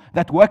soul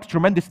that works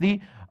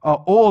tremendously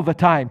all the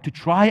time to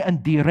try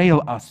and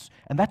derail us.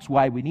 And that's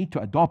why we need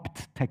to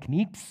adopt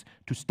techniques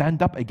to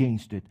stand up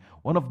against it.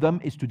 One of them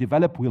is to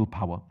develop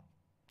willpower.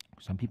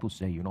 Some people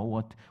say, you know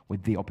what,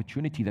 with the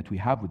opportunity that we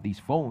have with these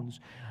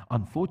phones,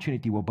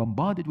 unfortunately we're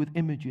bombarded with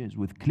images,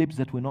 with clips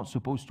that we're not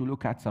supposed to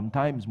look at.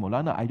 Sometimes,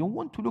 Maulana, I don't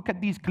want to look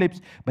at these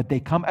clips, but they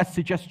come as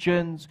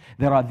suggestions.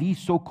 There are these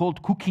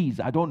so-called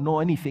cookies. I don't know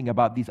anything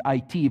about these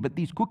IT, but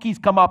these cookies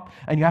come up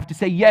and you have to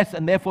say yes,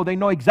 and therefore they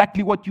know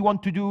exactly what you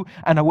want to do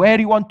and where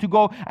you want to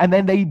go, and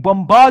then they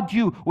bombard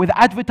you with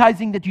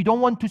advertising that you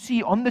don't want to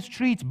see on the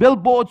streets,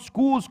 billboards,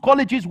 schools,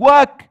 colleges,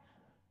 work.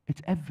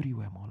 It's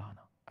everywhere,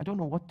 Maulana. I don't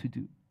know what to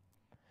do.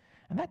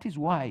 And that is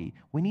why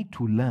we need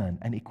to learn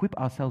and equip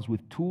ourselves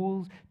with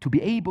tools to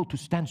be able to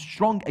stand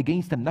strong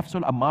against the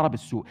nafsul ammara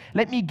bisu.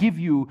 Let me give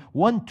you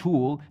one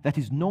tool that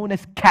is known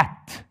as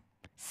CAT.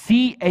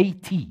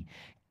 C-A-T.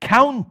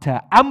 Counter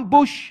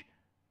ambush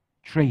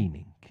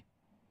training.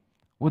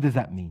 What does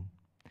that mean?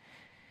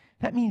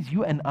 That means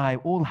you and I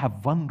all have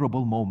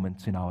vulnerable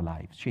moments in our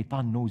lives.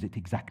 Shaitan knows it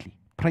exactly.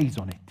 Preys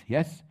on it,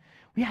 yes?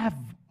 We have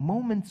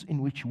moments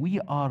in which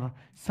we are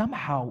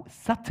somehow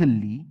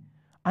subtly,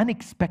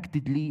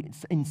 unexpectedly,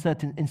 in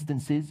certain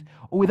instances,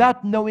 or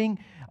without knowing,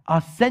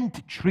 are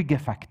sent trigger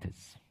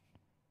factors.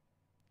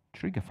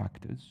 Trigger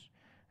factors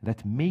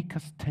that make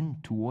us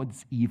tend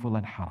towards evil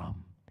and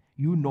haram.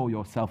 You know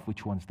yourself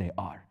which ones they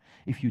are.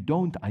 If you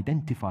don't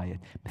identify it,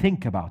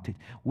 think about it.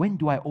 When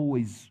do I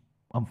always,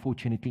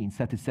 unfortunately, in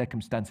certain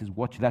circumstances,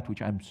 watch that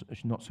which I'm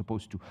not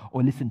supposed to,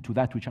 or listen to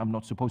that which I'm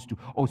not supposed to,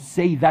 or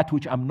say that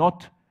which I'm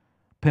not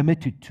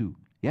permitted to?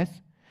 Yes?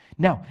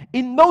 Now,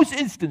 in those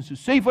instances,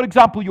 say for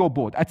example you're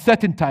bored at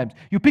certain times,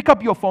 you pick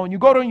up your phone, you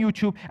go on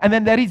YouTube, and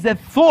then there is a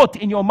thought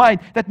in your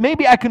mind that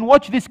maybe I can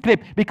watch this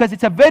clip because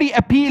it's a very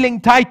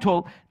appealing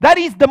title. That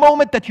is the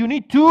moment that you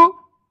need to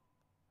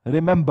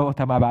remember what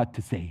I'm about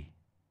to say.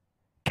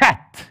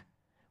 CAT.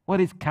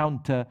 What is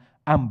counter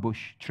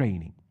ambush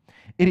training?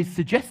 It is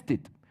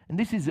suggested, and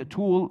this is a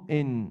tool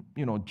in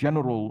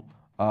general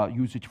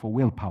usage for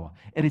willpower.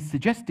 It is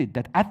suggested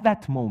that at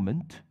that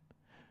moment,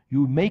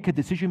 you make a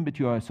decision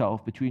between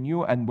yourself, between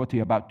you and what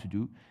you're about to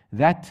do,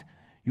 that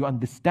you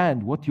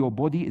understand what your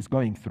body is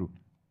going through.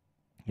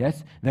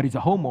 Yes, there is a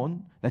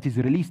hormone that is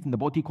released in the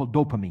body called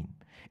dopamine.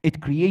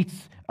 It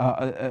creates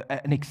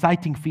an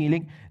exciting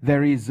feeling.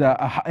 There is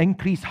an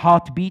increased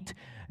heartbeat.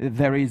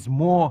 There is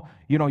more,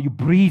 you're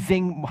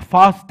breathing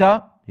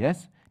faster.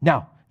 Yes.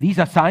 Now, these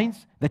are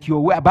signs that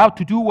you're about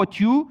to do what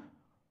you're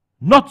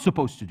not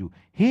supposed to do.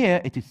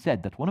 Here, it is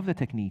said that one of the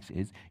techniques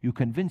is you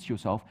convince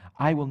yourself,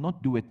 I will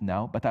not do it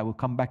now, but I will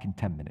come back in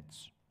 10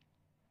 minutes.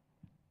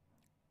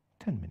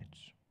 10 minutes.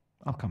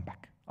 I'll come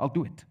back. I'll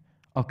do it.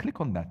 I'll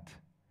click on that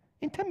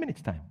in 10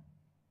 minutes' time.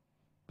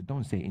 But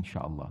don't say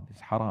inshallah. It's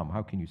haram.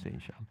 How can you say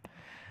inshallah?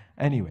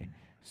 Anyway,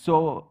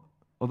 so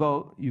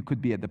although you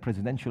could be at the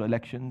presidential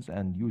elections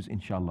and use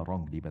inshallah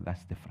wrongly, but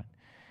that's different.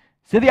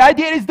 So the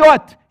idea is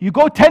what? You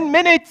go 10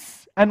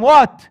 minutes and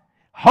what?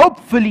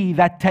 Hopefully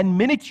that 10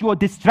 minutes you're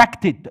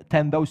distracted.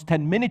 Those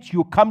 10 minutes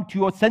you come to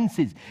your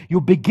senses. You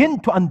begin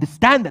to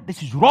understand that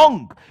this is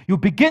wrong. You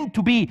begin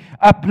to be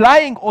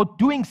applying or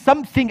doing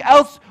something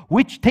else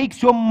which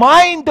takes your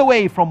mind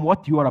away from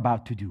what you are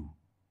about to do.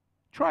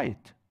 Try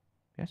it.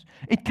 Yes?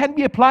 It can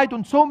be applied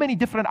on so many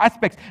different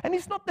aspects, and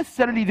it's not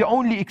necessarily the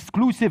only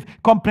exclusive,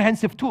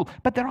 comprehensive tool,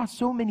 but there are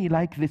so many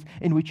like this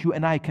in which you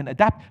and I can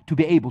adapt to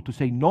be able to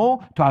say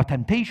no to our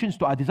temptations,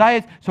 to our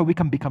desires, so we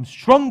can become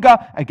stronger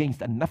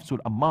against an-nafsul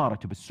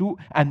ammaratu bis-su'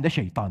 and the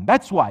shaitan.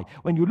 That's why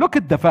when you look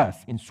at the verse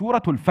in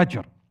Surah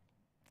Al-Fajr,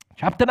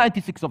 chapter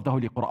 96 of the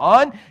Holy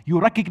Quran, you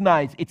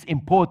recognize its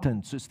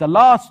importance. It's the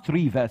last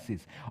 3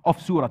 verses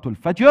of Surah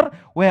Al-Fajr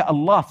where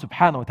Allah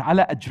subhanahu wa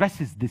ta'ala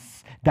addresses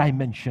this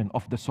dimension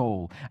of the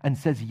soul and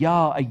says,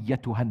 Ya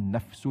ayyatuhan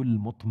nafsul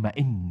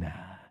mutma'inna.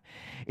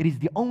 It is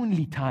the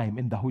only time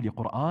in the Holy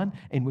Quran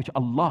in which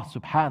Allah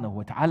subhanahu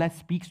wa ta'ala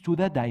speaks to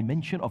the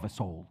dimension of a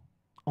soul.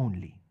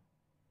 Only.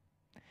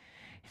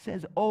 He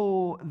says,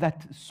 oh,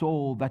 that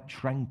soul, that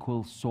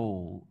tranquil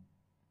soul,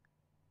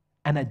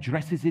 and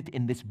addresses it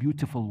in this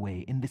beautiful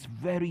way, in this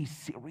very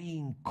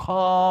serene,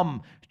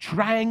 calm,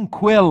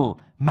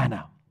 tranquil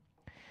manner.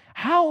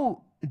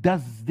 How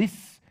does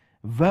this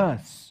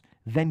verse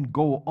then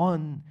go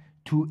on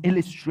to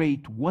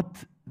illustrate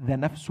what the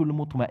nafsul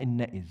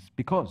mutma'inna is?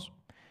 Because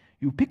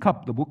you pick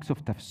up the books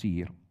of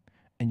tafsir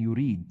and you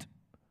read,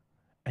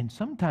 and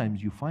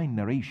sometimes you find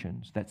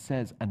narrations that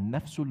says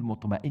an-nafsul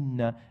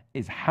mutma'inna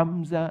is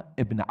Hamza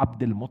ibn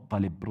Abdul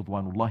Muttalib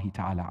radwanullahi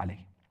ta'ala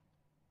alayhi.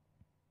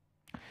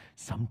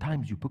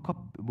 Sometimes you pick up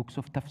books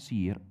of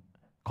tafsir,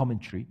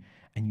 commentary,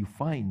 and you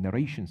find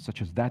narrations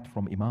such as that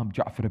from Imam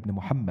Ja'far ibn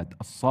Muhammad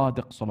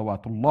As-Sadiq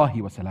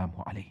salawatullahi wa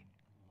salamuhu alayhi,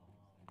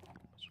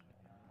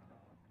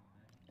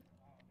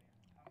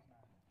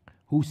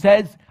 who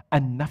says,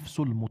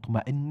 An-nafsul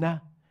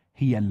mutma'inna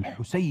hiya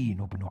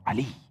al-Hussain ibn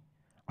Ali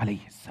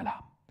alayhi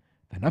salam.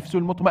 The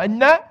nafsul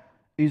mutma'inna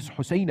is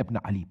Hussain ibn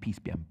Ali, peace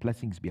be and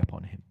blessings be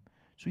upon him.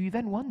 So you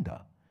then wonder,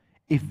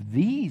 if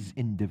these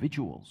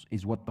individuals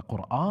is what the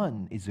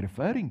Quran is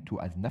referring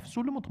to as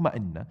nafsul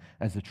mutma'inna,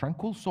 as a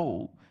tranquil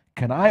soul,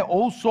 can I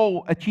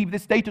also achieve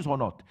this status or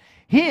not?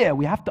 Here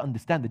we have to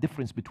understand the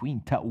difference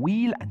between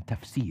ta'wil and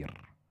tafsir.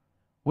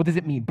 What does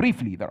it mean?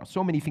 Briefly, there are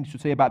so many things to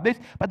say about this,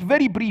 but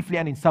very briefly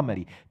and in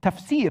summary.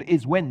 Tafsir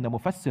is when the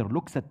mufassir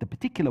looks at the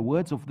particular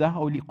words of the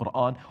Holy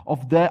Quran,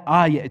 of the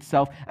ayah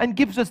itself, and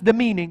gives us the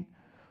meaning.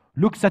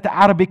 Looks at the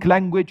Arabic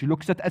language,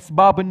 looks at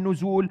asbab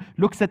al-nuzul,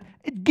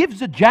 it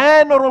gives a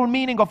general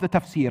meaning of the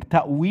tafsir.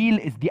 Ta'wil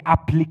is the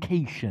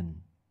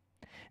application,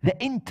 the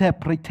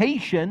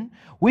interpretation,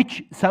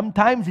 which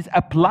sometimes is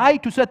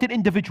applied to certain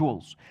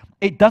individuals.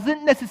 It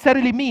doesn't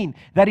necessarily mean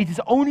that it is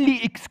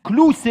only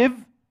exclusive,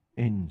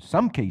 in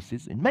some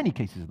cases, in many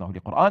cases in the Holy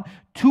Quran,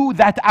 to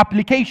that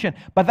application.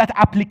 But that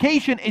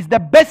application is the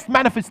best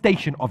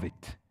manifestation of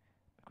it.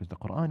 Because the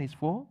Quran is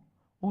for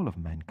all of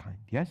mankind,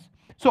 yes?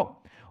 So,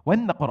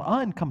 when the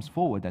Quran comes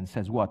forward and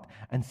says what?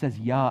 And says,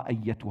 Ya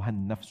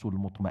ayyatuhan nafsul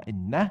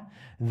mutma'innah,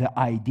 the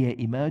idea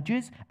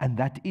emerges, and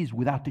that is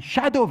without a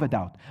shadow of a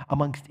doubt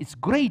amongst its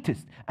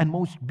greatest and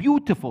most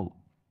beautiful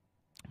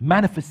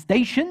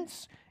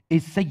manifestations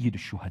is Sayyid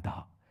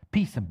al-Shuhada.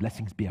 Peace and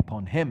blessings be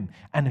upon him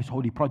and his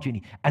holy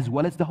progeny, as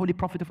well as the Holy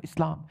Prophet of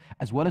Islam,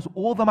 as well as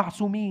all the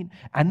Ma'sumin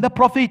and the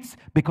Prophets,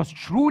 because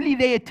truly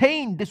they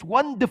attained this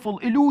wonderful,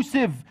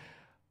 elusive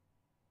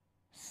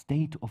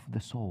state of the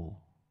soul.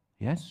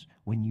 Yes,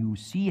 when you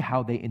see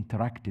how they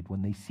interacted,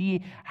 when they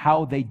see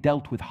how they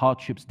dealt with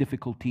hardships,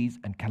 difficulties,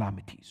 and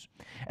calamities.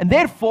 And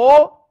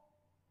therefore,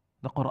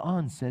 the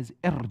Quran says,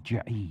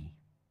 Irja'i.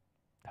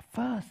 The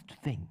first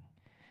thing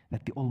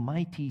that the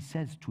Almighty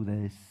says to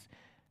this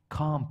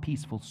calm,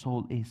 peaceful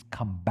soul is,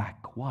 come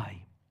back.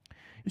 Why?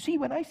 You see,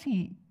 when I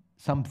see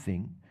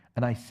something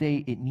and I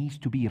say it needs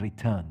to be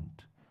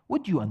returned,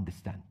 what do you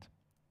understand?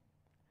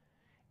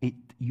 It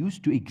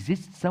used to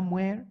exist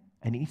somewhere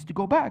and it needs to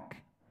go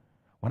back.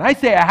 When I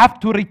say I have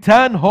to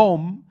return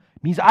home,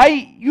 means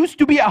I used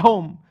to be at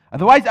home.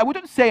 Otherwise, I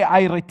wouldn't say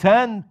I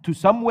return to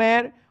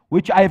somewhere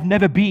which I have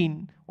never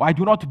been, or I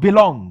do not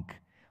belong.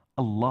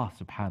 Allah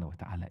subhanahu wa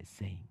ta'ala is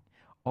saying,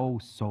 "O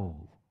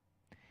soul,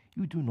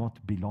 you do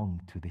not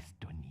belong to this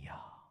dunya.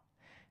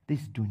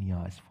 This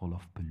dunya is full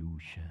of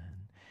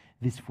pollution.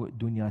 This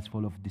dunya is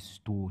full of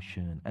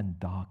distortion and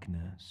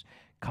darkness.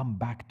 Come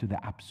back to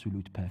the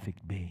absolute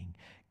perfect being.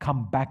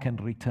 Come back and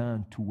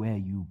return to where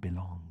you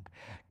belong.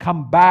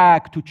 Come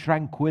back to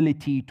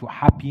tranquility, to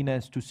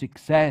happiness, to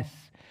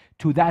success,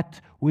 to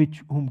that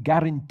whom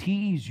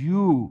guarantees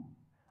you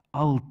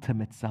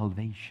ultimate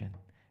salvation.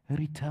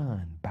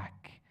 Return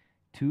back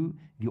to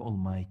the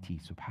Almighty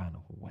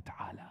subhanahu wa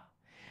ta'ala."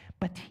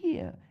 But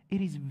here, it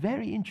is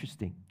very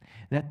interesting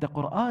that the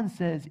Quran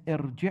says,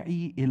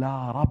 "Irji'i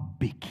ila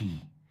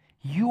rabbiki,"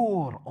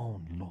 your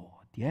own Lord.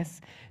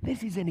 Yes,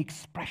 this is an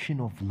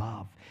expression of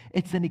love.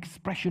 It's an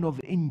expression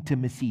of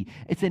intimacy.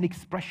 It's an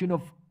expression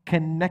of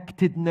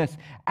connectedness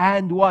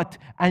and what?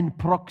 And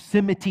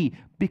proximity.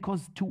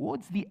 Because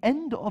towards the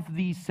end of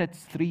these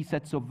three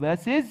sets of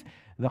verses,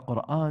 the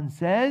Quran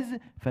says,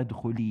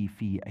 "Fadkhuli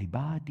fi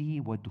ibadi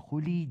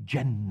wadkhuli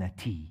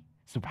jannati."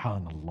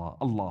 Subhanallah,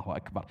 Allahu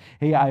Akbar.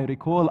 Here I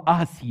recall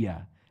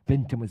Asiya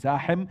bint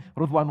Muzahim,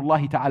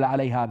 Ridwanullahi ta'ala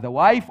alayha, the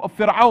wife of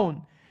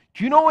Fir'aun.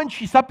 Do you know when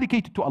she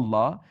supplicated to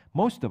Allah?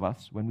 Most of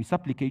us, when we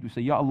supplicate, we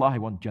say, "Ya Allah, I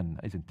want Jannah,"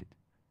 isn't it?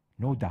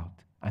 No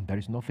doubt. And there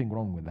is nothing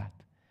wrong with that.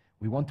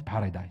 We want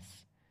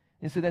paradise.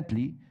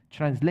 Incidentally,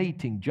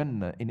 translating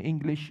Jannah in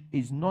English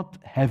is not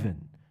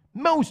heaven.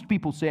 Most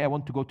people say, "I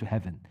want to go to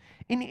heaven."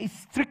 In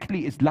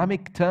strictly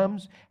Islamic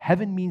terms,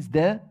 heaven means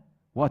the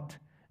what?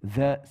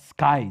 The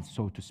skies,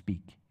 so to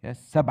speak. Yes,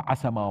 sab'a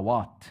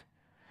samawat.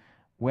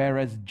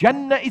 Whereas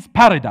Jannah is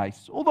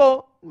paradise,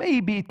 although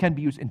maybe it can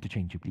be used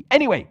interchangeably.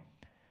 Anyway,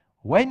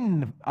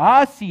 when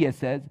Asiya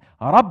says,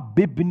 "Rabb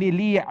ibni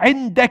li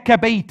indaka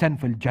baytan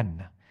fil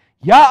Jannah,"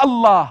 Ya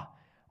Allah,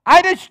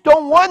 I just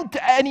don't want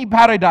any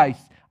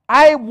paradise.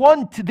 I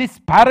want this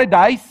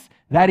paradise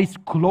that is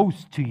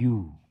close to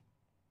you.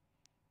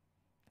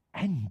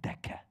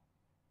 Indaka,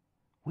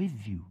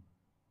 with you.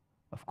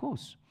 Of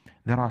course,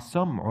 there are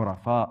some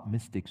urafa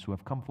mystics who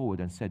have come forward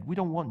and said, "We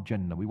don't want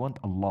Jannah, we want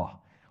Allah."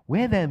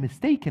 Where they're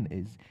mistaken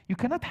is, you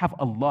cannot have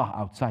Allah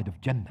outside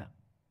of Jannah.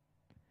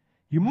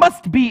 You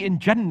must be in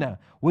Jannah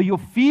where you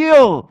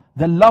feel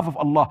the love of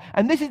Allah.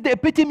 And this is the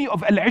epitome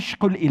of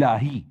al-ishq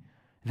al-ilahi,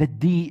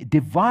 the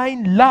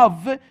divine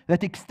love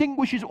that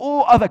extinguishes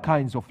all other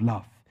kinds of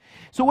love.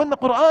 So when the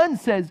Quran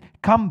says,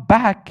 "Come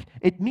back,"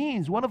 it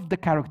means one of the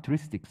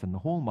characteristics and the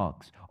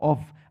hallmarks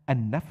of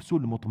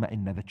an-nafsul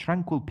mutma'inna, the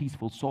tranquil,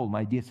 peaceful soul,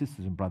 my dear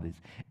sisters and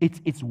brothers,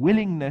 it's its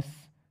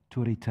willingness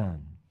to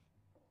return.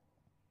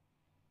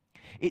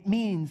 It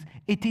means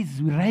it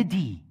is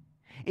ready.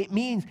 It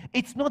means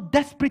it's not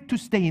desperate to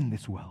stay in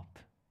this world.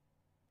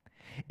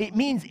 It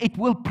means it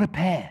will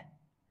prepare.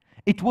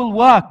 It will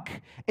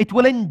work. It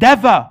will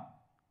endeavor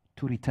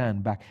to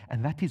return back.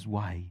 And that is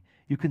why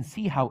you can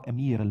see how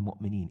Amir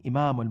al-Mu'mineen,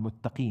 Imam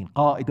al-Muttaqeen,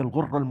 Qa'id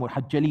al-Ghurr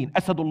al-Muhajjalin,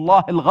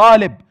 Asadullah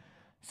al-Ghalib,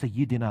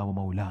 Sayyidina wa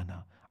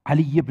Mawlana,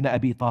 Ali ibn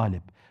Abi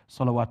Talib,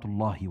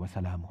 salawatullahi wa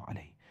salamu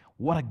alayhi.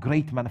 What a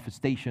great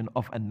manifestation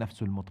of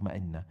an-nafsul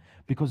mutma'inna.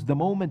 Because the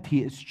moment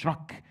he is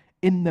struck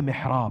in the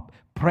mihrab,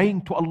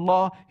 praying to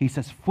Allah, he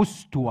says,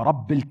 "Fustu wa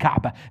Rabbil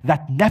Kaaba."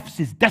 That nafs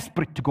is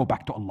desperate to go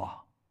back to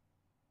Allah.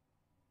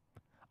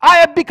 I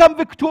have become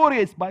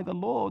victorious by the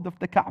Lord of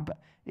the Kaaba.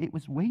 It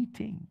was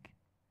waiting.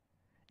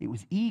 It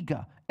was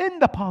eager in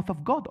the path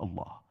of God,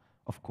 Allah,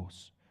 of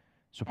course,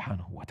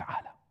 subhanahu wa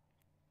ta'ala.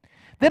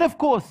 Then, of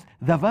course,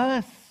 the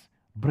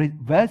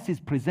verses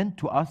present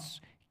to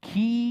us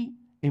key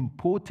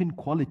important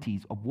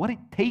qualities of what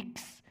it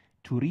takes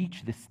to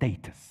reach the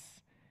status.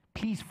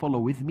 Please follow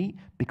with me,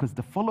 because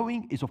the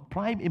following is of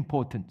prime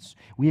importance.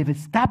 We have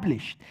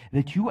established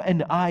that you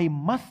and I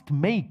must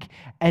make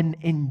an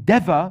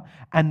endeavor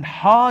and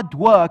hard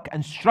work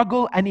and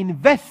struggle and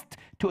invest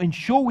to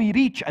ensure we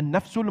reach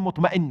an-nafsul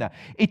mutma'inna.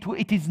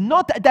 It is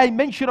not a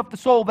dimension of the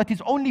soul that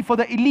is only for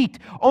the elite,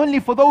 only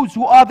for those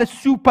who are the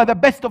super, the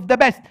best of the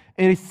best.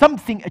 It is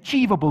something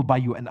achievable by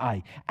you and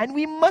I. And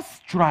we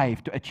must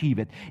strive to achieve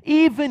it,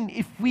 even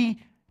if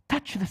we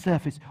touch the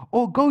surface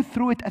or go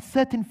through it at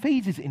certain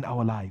phases in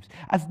our lives.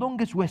 As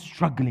long as we're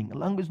struggling,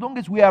 as long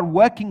as we are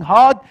working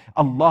hard,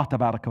 Allah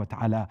tabaraka wa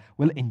ta'ala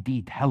will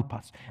indeed help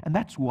us. And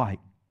that's why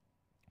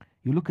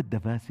you look at the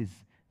verses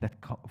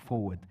that come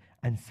forward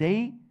and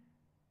say,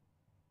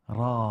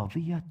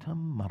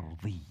 "Radiyatan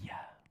mardiyya."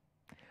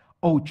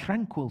 O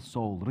tranquil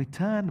soul,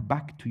 return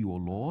back to your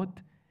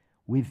Lord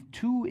with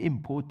two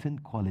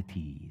important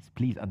qualities.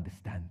 Please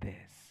understand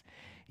this.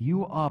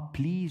 You are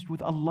pleased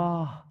with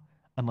Allah,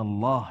 and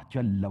Allah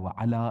Jalla wa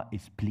Ala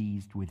is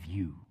pleased with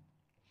you.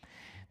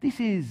 This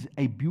is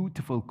a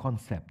beautiful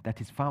concept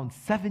that is found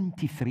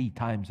 73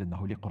 times in the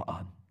Holy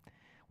Quran.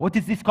 What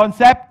is this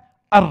concept?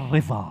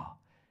 Ar-Ridha.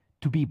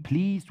 To be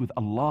pleased with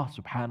Allah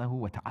subhanahu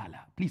wa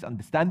ta'ala. Please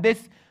understand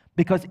this,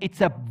 because it's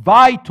a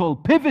vital,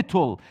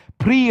 pivotal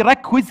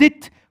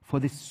prerequisite for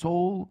this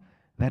soul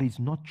that is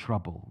not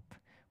troubled,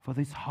 for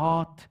this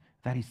heart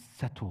that is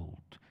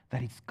settled,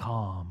 that is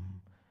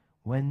calm,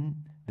 when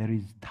there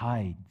is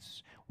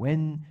tides,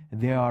 when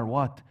they are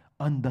what?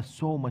 Under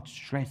so much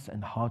stress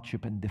and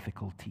hardship and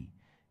difficulty.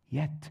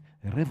 Yet,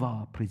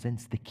 Rida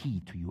presents the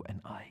key to you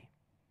and I.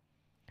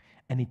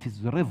 And it is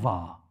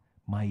Rida,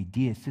 my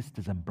dear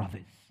sisters and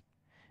brothers,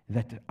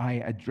 that I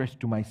address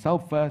to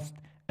myself first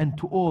and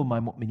to all my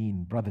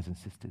mu'mineen brothers and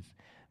sisters,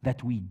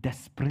 that we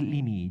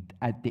desperately need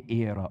at the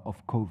era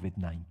of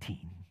COVID-19.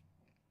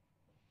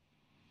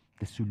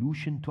 The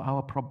solution to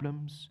our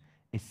problems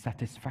is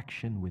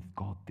satisfaction with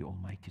God the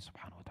Almighty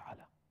subhanahu wa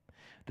ta'ala.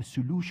 The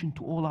solution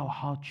to all our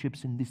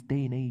hardships in this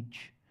day and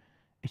age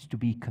is to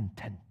be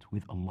content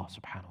with Allah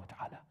subhanahu wa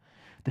ta'ala.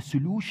 The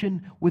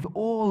solution with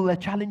all the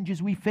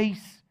challenges we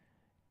face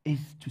is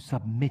to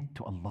submit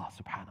to Allah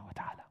subhanahu wa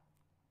ta'ala.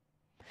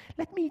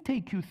 Let me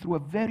take you through a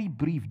very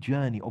brief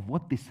journey of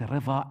what this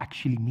rida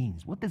actually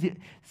means. What does it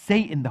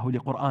say in the Holy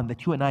Quran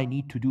that you and I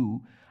need to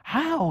do?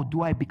 How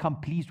do I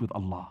become pleased with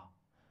Allah?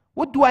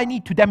 What do I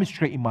need to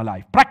demonstrate in my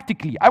life?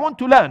 Practically, I want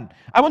to learn.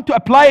 I want to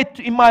apply it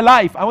in my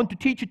life. I want to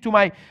teach it to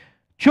my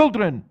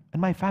children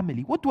and my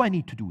family. What do I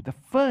need to do? The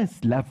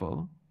first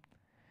level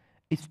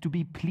is to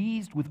be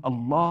pleased with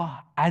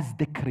Allah as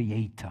the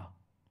creator.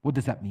 What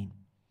does that mean?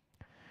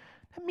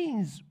 That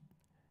means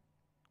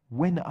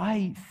when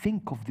I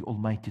think of the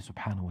Almighty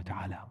subhanahu wa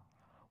ta'ala,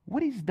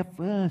 what is the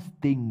first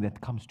thing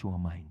that comes to our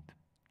mind?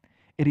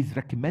 It is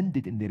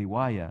recommended in the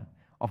riwayah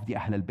of the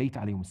Ahl al-Bayt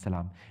alayhim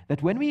salam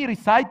that when we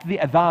recite the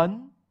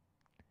adhan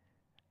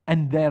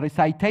and the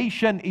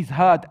recitation is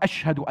heard,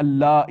 Ashhadu an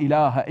la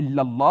ilaha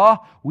illallah,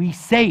 we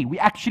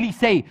actually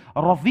say,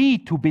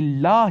 Raditu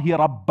billahi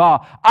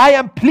rabba. I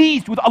am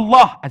pleased with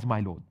Allah as my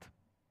Lord.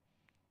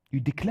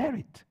 You declare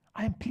it.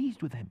 I am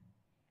pleased with Him.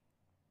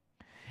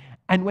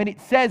 And when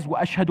it says,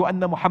 وَأَشْهَدُ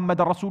أَنَّ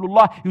مُحَمَّدًا رَسُولُ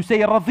اللَّهِ, you say,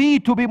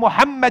 رَضِيتُ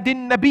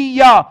بِمُحَمَّدٍ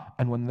نَبِيًّا.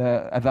 And when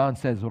the adhan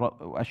says,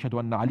 وَأَشْهَدُ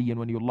أَنَّ عَلِيًّا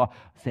وَلِيُّ اللَّهِ,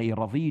 say,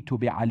 رَضِيتُ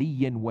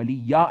بِعَلِيٍّ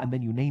وَلِيًّا. And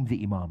then you name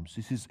the imams.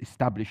 This is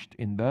established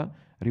in the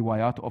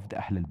riwayat of the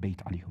Ahl al-Bayt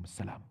alayhim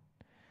salam.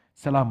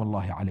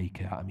 Salamullahi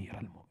alayka ya Amir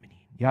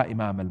al-Mu'mineen, ya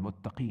Imam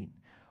al-Muttaqeen.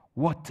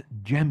 What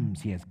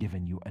gems he has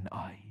given you and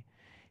I.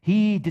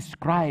 He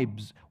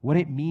describes what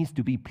it means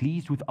to be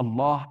pleased with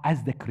Allah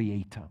as the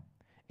creator.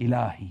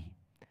 Ilahi.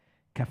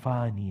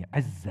 كفاني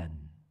عزا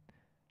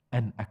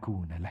أن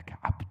أكون لك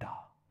عبدا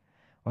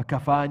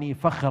وكفاني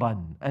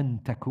فخرا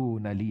أن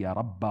تكون لي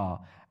ربا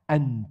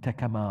أنت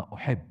كما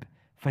أحب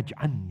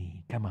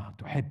فاجعلني كما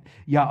تحب.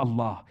 Ya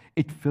Allah,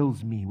 it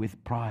fills me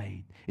with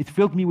pride. It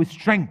fills me with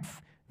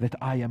strength that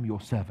I am your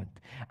servant.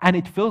 And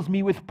it fills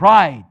me with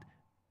pride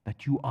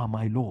that you are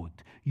my Lord.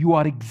 You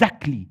are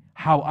exactly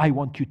how I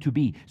want you to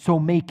be. So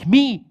make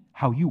me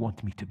how you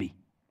want me to be.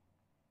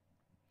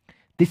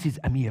 This is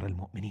Amir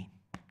al-Mu'mineen.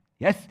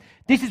 Yes,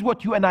 this is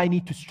what you and I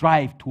need to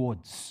strive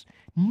towards.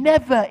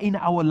 Never in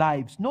our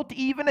lives, not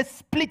even a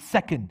split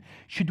second,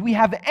 should we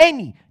have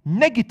any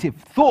negative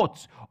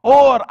thoughts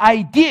or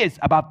ideas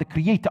about the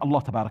Creator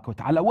Allah Tabaraka wa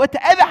Ta'ala,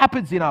 whatever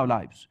happens in our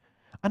lives.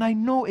 And I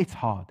know it's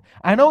hard.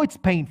 I know it's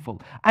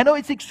painful. I know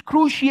it's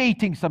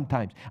excruciating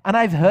sometimes. And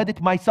I've heard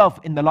it myself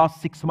in the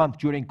last 6 months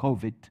during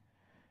COVID.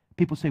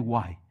 People say,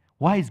 why?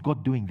 Why is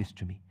God doing this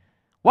to me?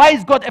 Why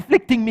is God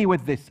afflicting me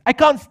with this? I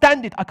can't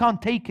stand it. I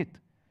can't take it.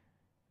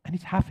 And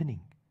it's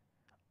happening.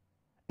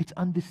 It's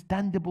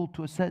understandable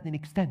to a certain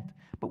extent,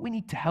 but we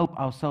need to help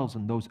ourselves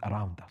and those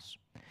around us.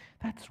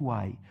 That's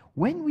why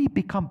when we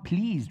become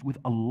pleased with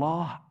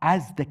Allah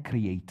as the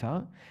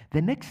creator, the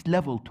next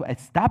level to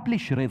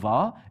establish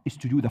rida is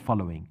to do the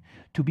following.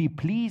 To be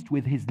pleased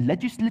with His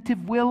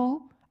legislative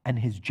will and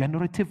His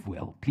generative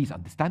will. Please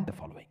understand the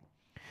following.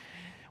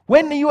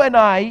 When you and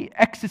I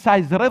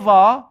exercise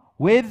rida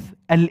with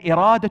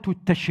al-iradatu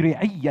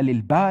al-tashri'iyya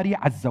lil-bari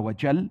azza wa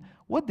jal,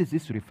 what does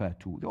this refer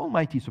to? The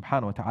Almighty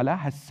subhanahu wa ta'ala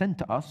has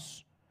sent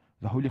us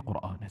the Holy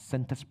Quran, has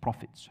sent us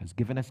prophets, has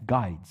given us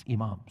guides,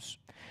 imams.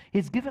 He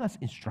has given us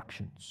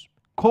instructions,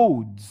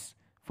 codes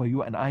for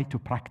you and I to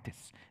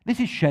practice. This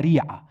is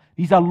Sharia.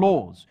 These are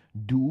laws,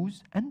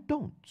 do's and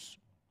don'ts.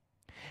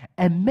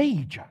 A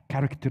major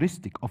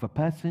characteristic of a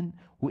person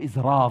who is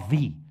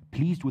radhi,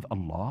 pleased with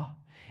Allah,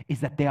 is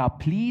that they are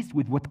pleased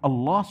with what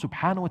Allah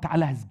subhanahu wa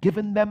ta'ala has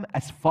given them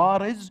as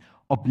far as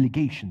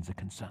obligations are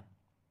concerned.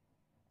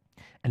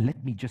 And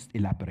let me just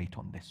elaborate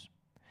on this.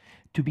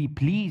 To be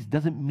pleased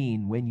doesn't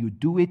mean when you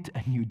do it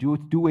and you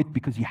do it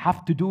because you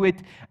have to do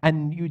it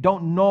and you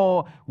don't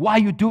know why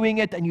you're doing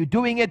it and you're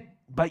doing it,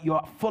 but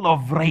you're full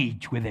of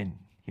rage within.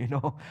 You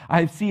know,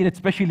 I've seen it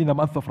especially in the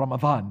month of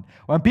Ramadan.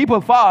 When people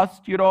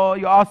fast, you know,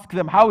 you ask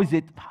them, how is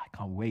it? I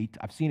can't wait.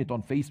 I've seen it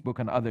on Facebook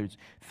and others.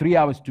 3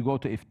 hours to go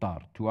to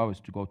iftar, 2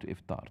 hours to go to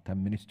iftar,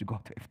 10 minutes to go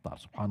to iftar.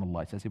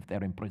 SubhanAllah, it's as if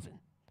they're in prison.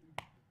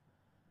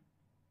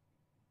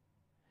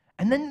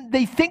 And then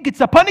they think it's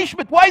a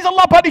punishment. Why is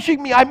Allah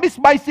punishing me? I miss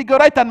my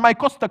cigarette and my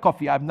Costa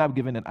coffee. I've now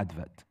given an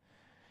advert.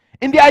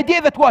 In the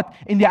idea that what?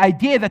 In the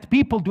idea that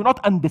people do not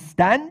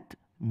understand,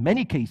 in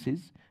many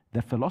cases,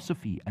 the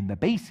philosophy and the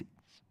basics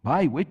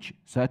by which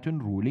certain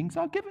rulings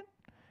are given.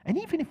 And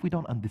even if we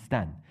don't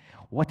understand,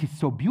 what is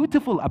so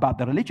beautiful about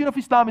the religion of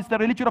Islam is the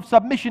religion of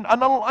submission.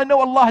 And I know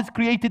Allah has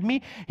created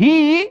me.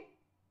 He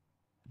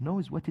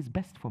knows what is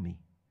best for me.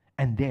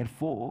 And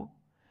therefore,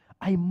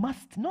 I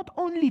must not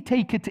only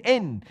take it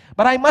in,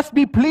 but I must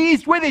be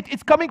pleased with it.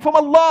 It's coming from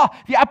Allah,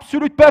 the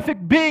absolute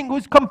perfect being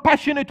who's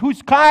compassionate,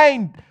 who's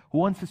kind, who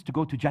wants us to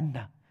go to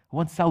Jannah, who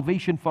wants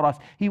salvation for us.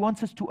 He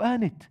wants us to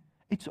earn it.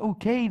 It's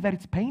okay that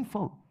it's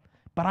painful,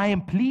 but I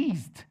am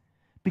pleased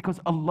because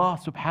Allah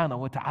subhanahu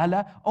wa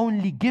ta'ala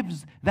only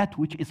gives that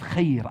which is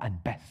khair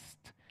and best.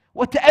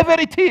 Whatever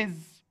it is.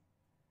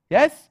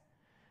 Yes?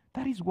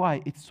 That is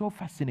why it's so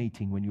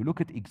fascinating when you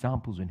look at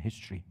examples in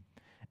history.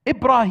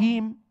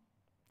 Ibrahim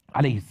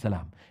alayhi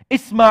salam,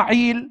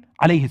 Ismail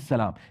alayhi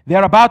salam,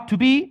 they're about to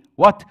be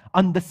what?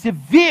 Under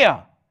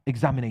severe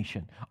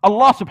examination.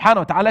 Allah subhanahu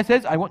wa ta'ala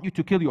says, I want you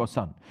to kill your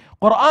son.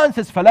 Quran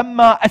says,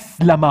 فَلَمَّا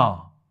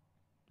أَسْلَمَا,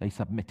 they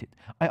submitted.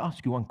 I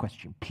ask you one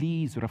question.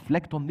 Please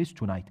reflect on this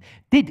tonight.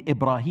 Did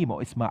Ibrahim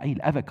or Ismail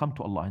ever come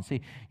to Allah and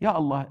say, Ya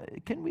Allah,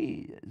 can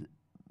we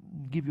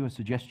give you a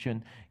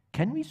suggestion?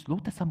 Can we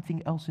slaughter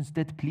something else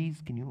instead,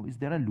 please? Is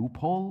there a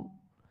loophole?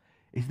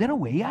 Is there a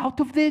way out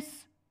of this?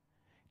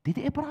 Did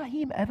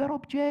Ibrahim ever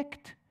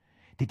object?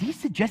 Did he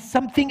suggest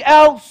something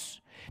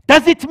else?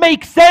 Does it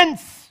make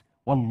sense?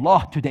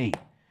 Wallah, today,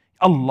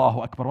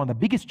 Allahu Akbar, one of the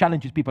biggest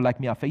challenges people like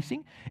me are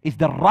facing is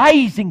the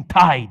rising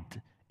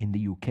tide in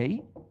the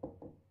UK.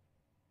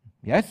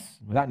 Yes,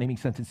 without naming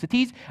certain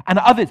cities, and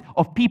others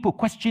of people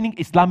questioning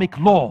Islamic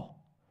law.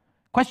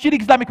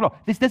 Questioning Islamic law.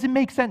 This doesn't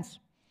make sense.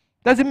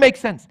 Doesn't make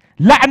sense.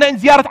 La'na in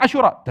ziyarat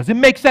Ashura. Doesn't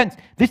make sense.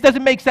 This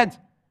doesn't make sense.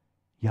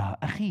 Ya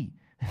akhi,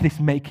 this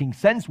making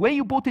sense, where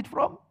you bought it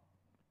from?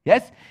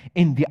 Yes,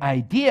 in the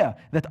idea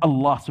that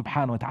Allah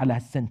subhanahu wa ta'ala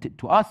has sent it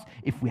to us.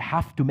 If we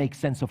have to make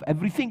sense of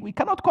everything, we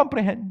cannot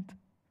comprehend.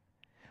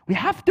 We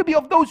have to be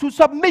of those who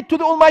submit to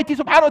the Almighty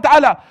subhanahu wa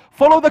ta'ala,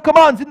 follow the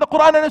commands in the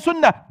Quran and the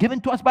Sunnah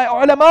given to us by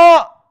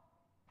ulama.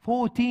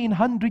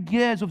 1400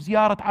 years of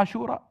ziyarat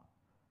Ashura.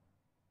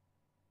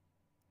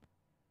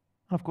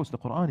 And of course the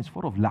Quran is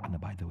full of la'na,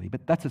 by the way,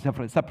 but that's a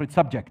separate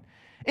subject.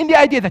 In the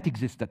idea that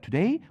exists that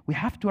today, we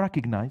have to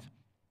recognize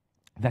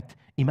that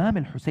Imam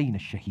Hussain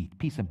al-Shaheed,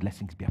 peace and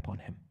blessings be upon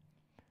him,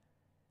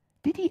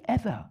 did he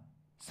ever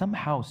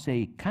somehow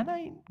say, can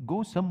I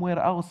go somewhere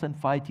else and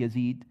fight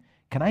Yazid?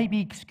 Can I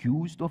be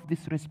excused of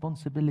this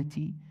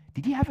responsibility?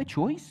 Did he have a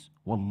choice?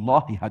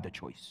 Wallah, he had a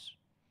choice.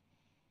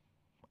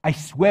 I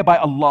swear by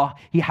Allah,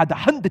 he had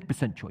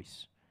 100%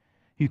 choice.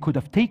 He could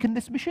have taken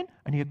this mission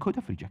and he could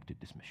have rejected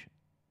this mission.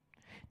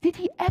 Did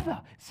he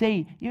ever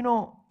say,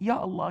 Ya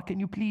Allah, can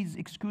you please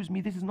excuse me?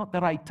 This is not the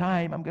right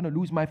time. I'm going to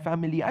lose my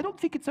family. I don't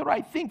think it's the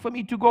right thing for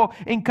me to go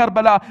in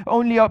Karbala,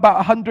 only about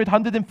 100,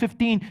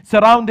 115,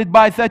 surrounded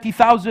by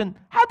 30,000.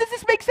 How does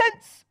this make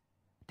sense?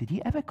 Did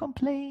he ever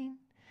complain?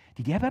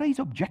 Did he ever raise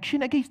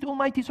objection against the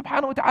Almighty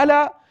subhanahu wa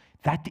ta'ala?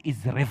 That is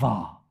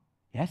rida.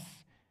 Yes?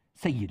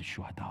 Sayyid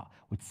al-Shuhada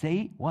would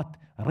say, what?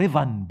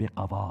 Ridan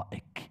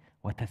biqada'ik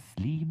wa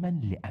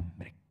tasliman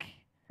li'amrik.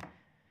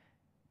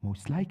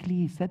 Most likely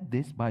he said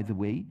this, by the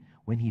way,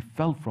 when he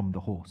fell from the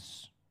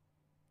horse.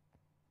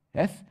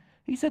 Yes?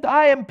 He said,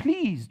 I am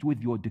pleased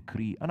with your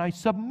decree and I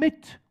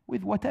submit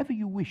with whatever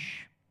you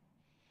wish.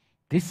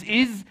 This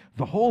is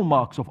the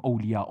hallmarks of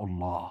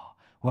awliyaullah,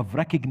 who have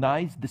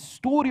recognized the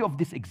story of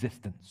this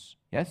existence.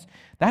 Yes?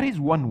 That is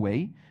one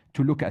way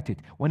to look at it.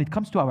 When it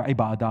comes to our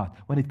ibadat,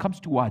 when it comes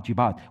to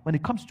wajibat, when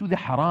it comes to the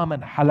haram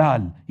and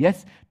halal,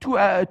 yes,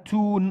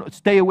 to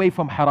stay away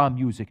from haram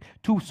music,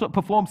 to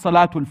perform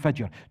salatul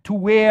fajr, to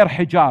wear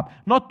hijab,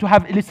 not to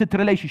have illicit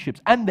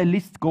relationships, and the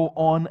list go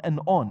on,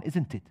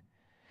 isn't it?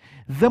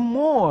 The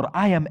more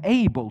I am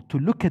able to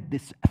look at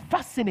this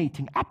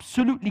fascinating,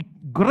 absolutely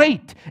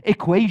great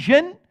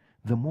equation,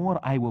 the more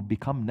I will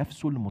become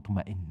nafsul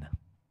mutma'inna.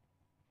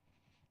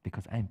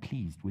 Because I am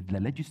pleased with the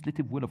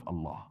legislative will of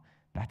Allah.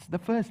 That's the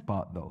first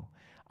part though.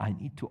 I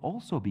need to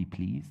also be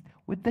pleased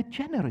with the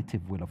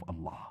generative will of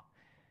Allah.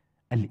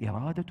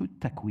 Al-iradatu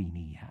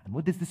takwiniya. And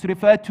what does this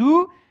refer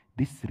to?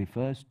 This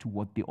refers to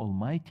what the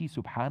Almighty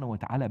subhanahu wa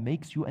ta'ala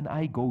makes you and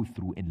I go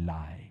through in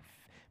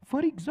life. For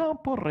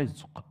example,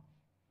 rizq.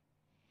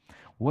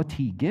 What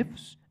He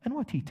gives and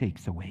what He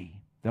takes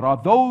away. There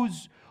are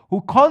those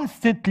who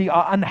constantly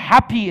are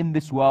unhappy in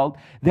this world.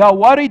 They are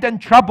worried and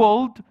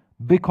troubled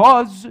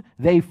because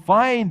they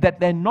find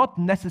that they're not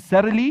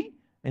necessarily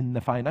in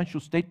the financial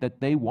state that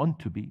they want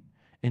to be,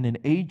 in an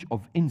age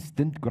of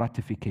instant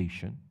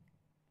gratification.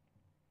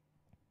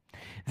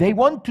 They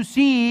want to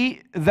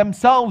see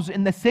themselves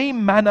in the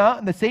same manner,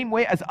 in the same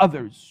way as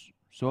others.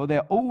 So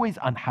they're always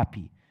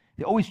unhappy.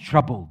 They're always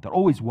troubled. They're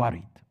always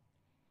worried.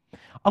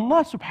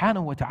 Allah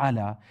subhanahu wa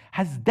ta'ala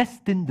has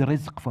destined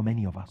rizq for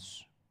many of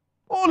us.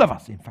 All of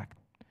us, in fact.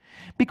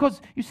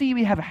 Because, you see,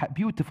 we have a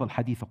beautiful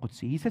hadith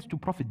Qudsi. He says to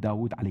Prophet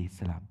Dawood alayhi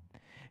salam,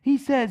 he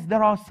says,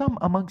 there are some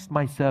amongst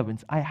my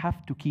servants, I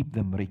have to keep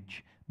them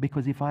rich,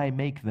 because if I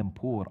make them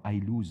poor,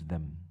 I lose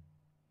them.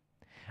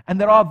 And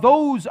there are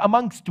those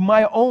amongst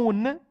my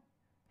own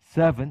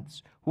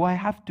servants who I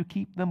have to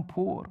keep them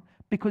poor,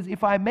 Because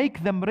if I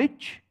make them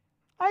rich,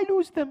 I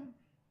lose them.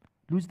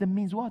 Lose them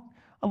means what?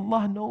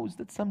 Allah knows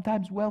that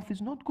sometimes wealth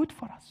is not good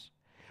for us.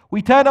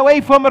 We turn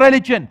away from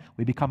religion.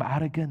 We become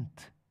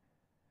arrogant.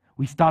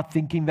 We start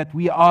thinking that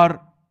we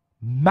are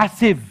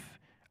massive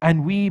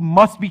and we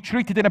must be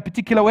treated in a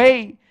particular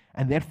way,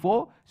 and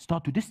therefore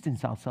start to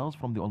distance ourselves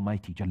from the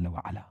Almighty Jalla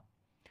wa Ala.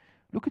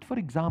 Look at, for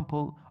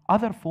example,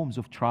 other forms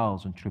of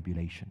trials and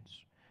tribulations,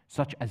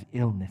 such as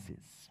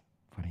illnesses,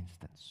 for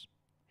instance.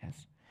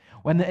 Yes.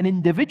 When an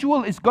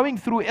individual is going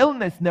through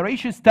illness,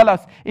 narrations tell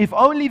us, if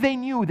only they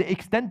knew the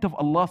extent of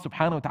Allah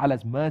subhanahu wa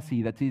ta'ala's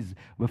mercy that is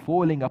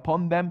befalling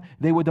upon them,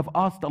 they would have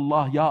asked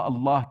Allah, Ya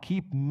Allah,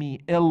 keep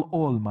me ill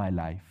all my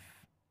life.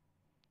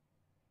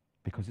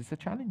 Because it's a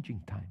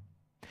challenging time.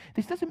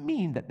 This doesn't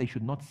mean that they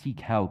should not seek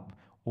help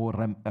or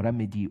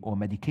remedy or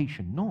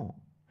medication. No.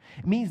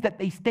 It means that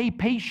they stay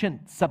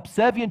patient,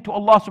 subservient to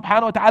Allah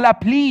subhanahu wa ta'ala,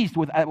 pleased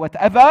with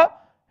whatever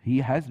He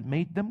has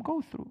made them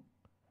go through.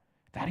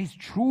 That is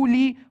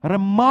truly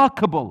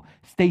remarkable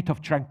state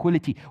of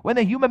tranquility. When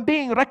a human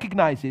being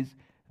recognizes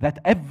that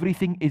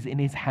everything is in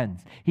His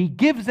hands. He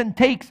gives and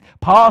takes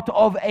part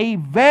of a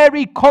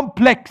very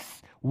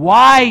complex,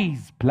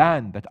 wise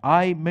plan that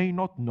I may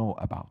not know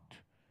about.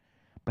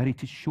 But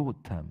it is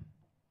short term.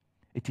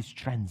 It is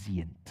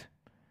transient.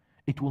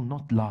 It will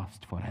not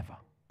last forever.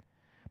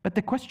 But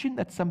the question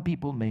that some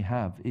people may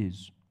have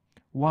is,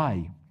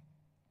 why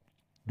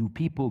do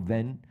people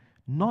then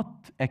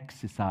not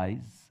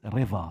exercise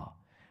rida,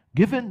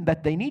 given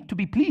that they need to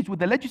be pleased with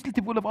the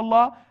legislative will of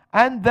Allah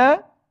and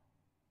the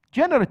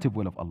generative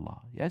will of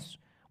Allah? Yes,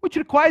 which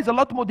requires a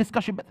lot more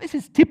discussion, but this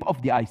is tip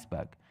of the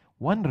iceberg.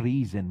 One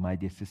reason, my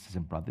dear sisters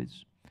and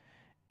brothers,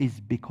 is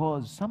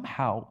because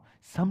somehow,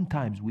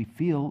 sometimes we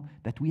feel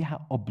that we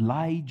are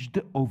obliged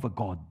over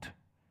God.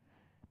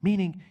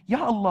 Meaning,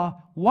 Ya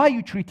Allah, why are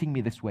you treating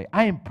me this way?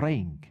 I am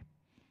praying.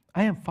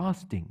 I am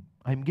fasting.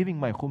 I am giving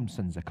my khums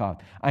and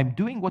zakat. I am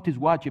doing what is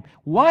wajib.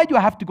 Why do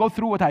I have to go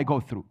through what I go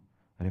through?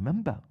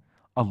 Remember,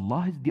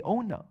 Allah is the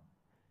owner.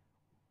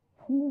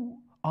 Who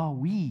are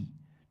we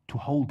to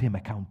hold Him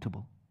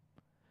accountable?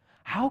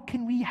 How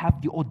can we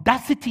have the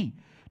audacity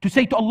to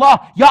say to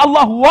Allah, Ya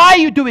Allah, why are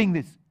you doing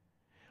this?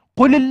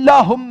 قُلِ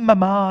اللَّهُمَّ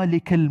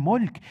مَالِكَ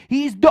الْمُلْكِ.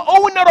 He is the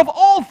owner of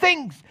all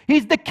things. He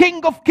is the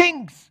King of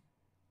kings.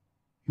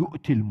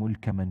 يُؤْتِ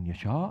الْمُلْكَ مَنْ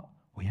يَشَاءُ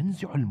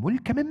وَيَنْزِعُ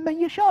الْمُلْكَ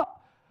مِمَّنْ يَشَاءُ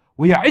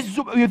وَيُعِزُّ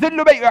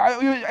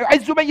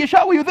مَنْ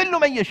يَشَاءُ وَيُذِلُّ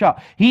مَنْ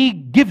يَشَاءُ. He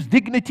gives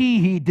dignity,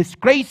 He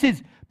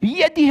disgraces.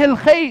 بِيَدِهِ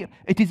الْخَيْرِ.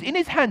 It is in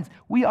His hands.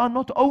 We are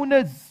not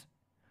owners.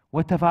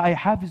 Whatever I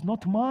have is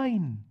not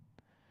mine.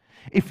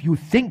 If you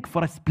think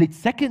for a split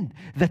second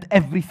that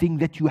everything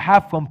that you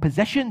have from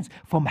possessions,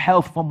 from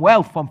health, from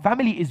wealth, from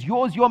family is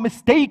yours, you're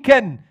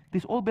mistaken.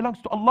 This all belongs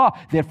to Allah.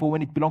 Therefore,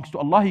 when it belongs to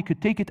Allah, He could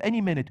take it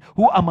any minute.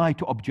 Who am I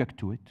to object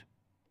to it?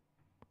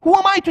 Who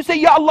am I to say,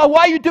 Ya Allah,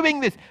 why are you doing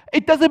this?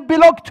 It doesn't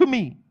belong to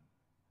me.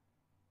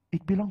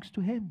 It belongs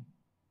to Him.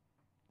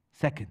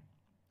 Second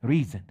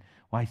reason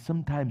why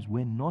sometimes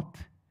we're not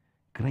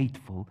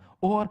grateful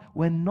or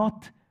we're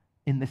not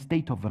in the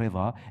state of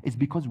rida is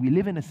because we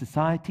live in a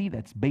society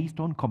that's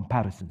based on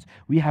comparisons.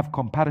 We have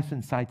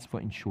comparison sites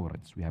for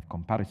insurance. We have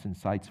comparison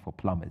sites for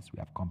plumbers. We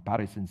have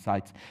comparison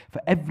sites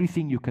for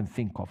everything you can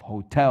think of.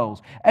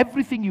 Hotels.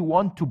 Everything you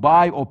want to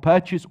buy or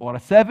purchase or a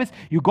service,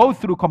 you go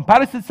through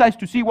comparison sites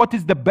to see what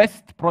is the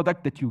best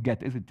product that you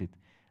get, isn't it?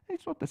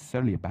 It's not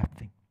necessarily a bad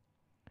thing.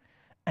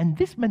 And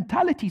this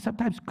mentality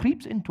sometimes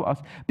creeps into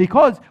us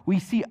because we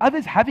see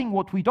others having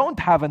what we don't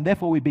have, and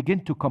therefore we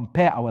begin to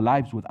compare our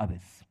lives with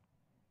others.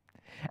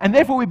 And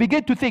therefore we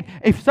begin to think,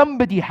 if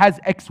somebody has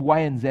X, Y,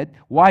 and Z,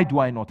 why do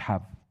I not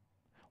have?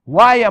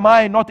 Why am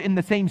I not in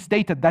the same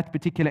state as that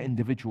particular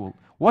individual?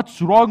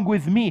 What's wrong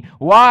with me?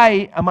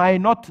 Why am I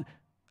not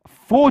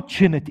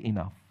fortunate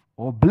enough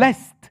or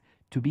blessed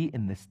to be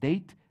in the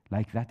state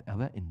like that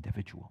other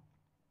individual?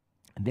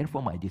 And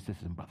therefore, my dear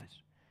sisters and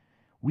brothers,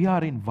 we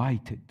are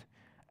invited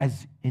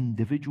as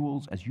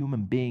individuals, as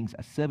human beings,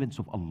 as servants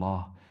of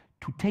Allah,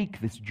 to take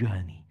this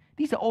journey.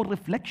 These are all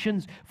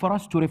reflections for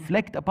us to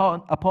reflect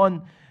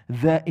upon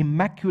the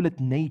immaculate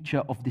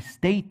nature of the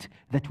state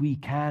that we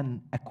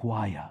can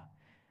acquire.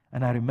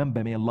 And I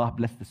remember, may Allah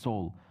bless the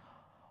soul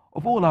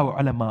of all our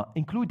ulama,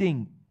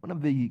 including one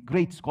of the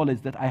great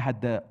scholars that I had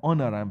the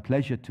honor and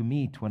pleasure to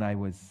meet when I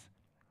was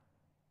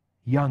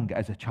young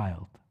as a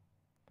child.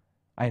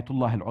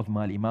 Ayatullah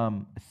al-Uzma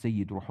al-Imam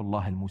al-Sayyid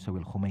Ruhullah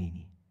al-Musawi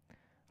al-Khumaini,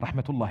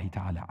 rahmatullahi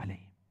ta'ala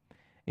alayhi.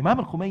 Imam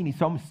al-Khumaini,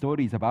 some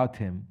stories about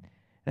him,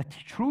 that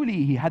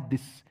truly he had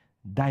this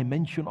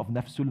dimension of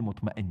nafsul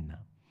mutma'inna.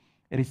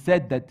 It is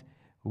said that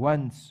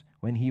once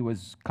when he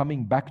was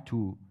coming back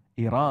to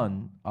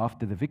Iran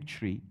after the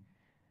victory,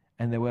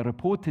 and there were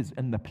reporters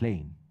in the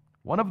plane.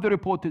 One of the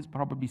reporters,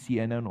 probably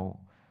CNN or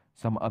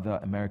some other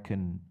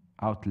American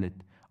outlet,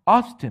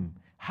 asked him,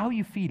 how are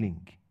you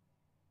feeling?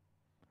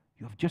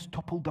 You have just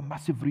toppled a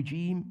massive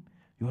regime.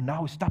 You're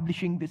now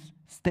establishing this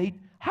state.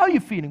 How are you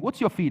feeling? What's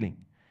your feeling?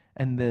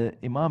 And the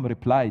Imam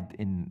replied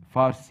in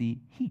Farsi,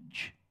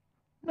 Heech,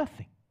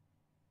 nothing.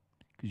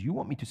 Because you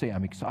want me to say,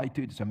 I'm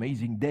excited, it's an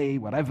amazing day,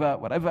 whatever,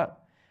 whatever.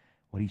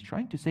 What he's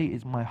trying to say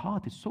is, my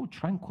heart is so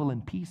tranquil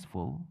and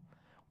peaceful.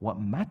 What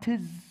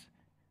matters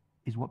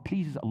is what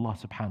pleases Allah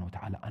subhanahu wa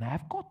ta'ala. And I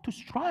have got to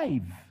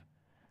strive.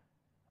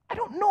 I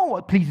don't know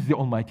what pleases the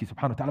Almighty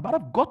subhanahu wa ta'ala, but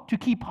I've got to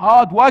keep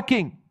hard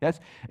working. Yes.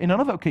 In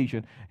another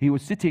occasion, he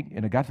was sitting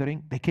in a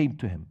gathering. They came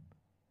to him.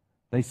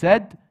 They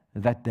said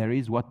that there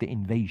is what the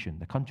invasion.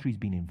 The country's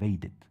been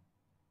invaded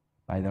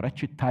by the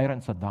wretched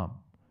tyrant Saddam.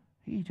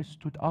 He just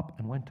stood up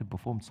and went and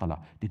performed salah.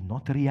 Did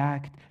not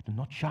react, did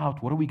not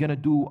shout, what are we going to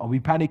do? Are we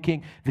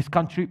panicking? This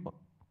country,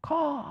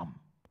 calm.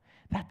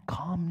 That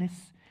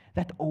calmness,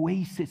 that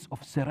oasis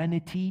of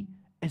serenity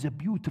is a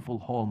beautiful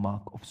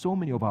hallmark of so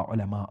many of our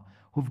ulama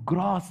who've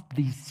grasped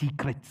these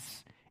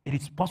secrets. It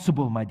is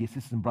possible, my dear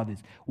sisters and brothers.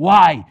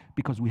 Why?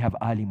 Because we have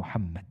Ali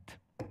Muhammad.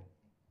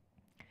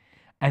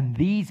 And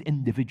these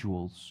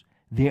individuals,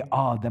 they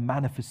are the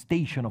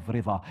manifestation of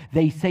rida.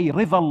 They say,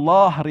 Rida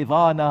Allah,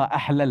 ridana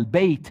ahl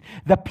al-bayt.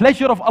 The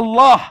pleasure of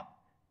Allah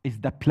is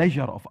the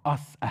pleasure of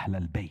us, ahl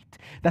al-bayt.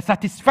 The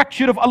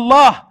satisfaction of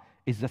Allah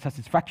is the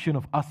satisfaction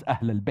of us,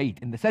 ahl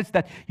al-bayt. In the sense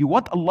that you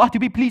want Allah to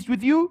be pleased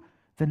with you,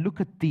 then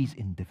look at these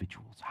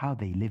individuals, how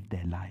they lived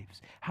their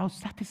lives, how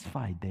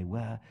satisfied they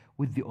were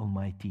with the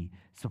Almighty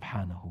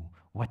subhanahu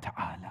wa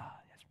ta'ala.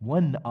 Yes,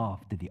 one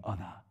after the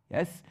other.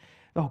 Yes.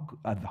 The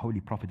Holy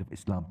Prophet of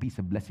Islam, peace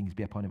and blessings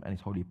be upon him and his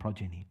holy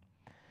progeny,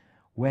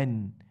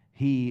 when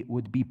he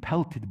would be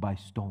pelted by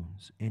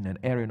stones in an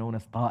area known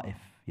as Ta'if,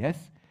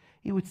 yes,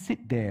 he would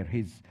sit there,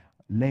 his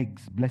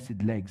legs,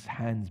 blessed legs,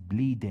 hands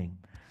bleeding,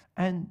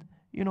 and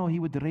he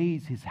would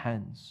raise his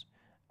hands,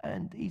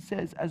 and he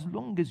says, as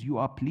long as you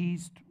are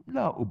pleased,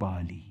 la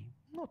ubali,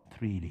 not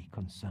really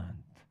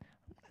concerned.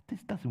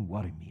 This doesn't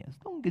worry me. As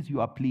long as you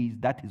are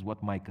pleased, that is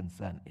what my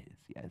concern is,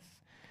 yes.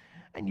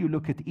 And you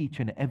look at each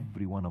and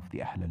every one of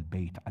the Ahl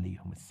al-Bayt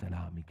alayhum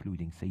as-salam,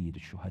 including Sayyid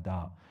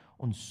al-Shuhada,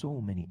 on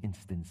so many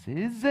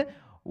instances,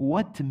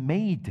 what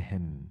made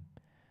him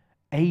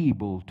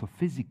able to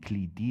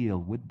physically deal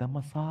with the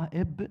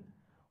masa'ib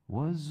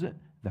was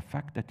the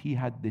fact that he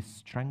had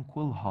this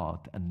tranquil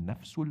heart, and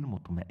nafsul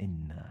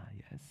mutma'inna,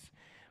 yes.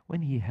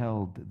 When he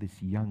held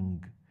this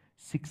young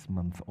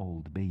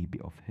 6-month-old baby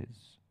of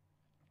his,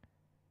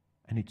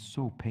 and it's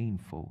so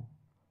painful.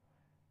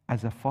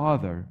 As a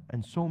father,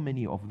 and so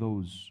many of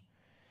those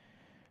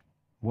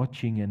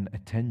watching and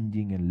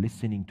attending and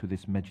listening to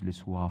this majlis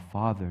who are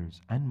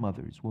fathers and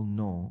mothers will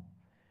know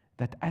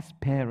that as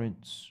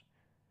parents,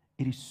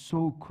 it is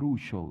so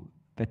crucial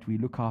that we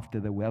look after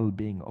the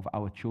well-being of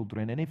our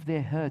children. And if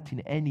they're hurt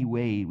in any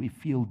way, we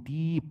feel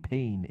deep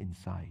pain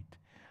inside.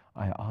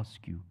 I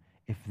ask you,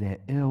 if they're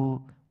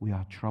ill, we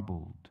are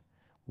troubled.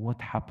 What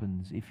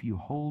happens if you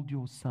hold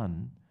your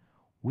son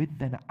with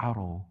an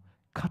arrow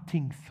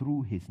cutting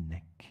through his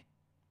neck?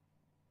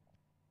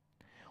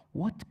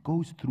 What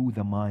goes through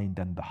the mind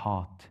and the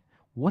heart?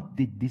 What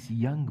did this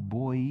young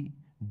boy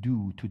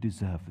do to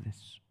deserve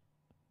this?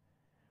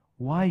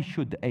 Why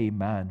should a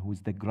man who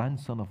is the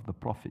grandson of the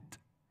Prophet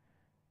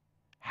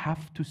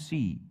have to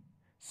see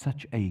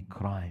such a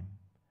crime,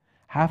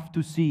 have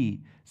to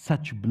see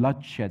such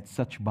bloodshed,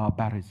 such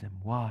barbarism?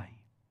 Why?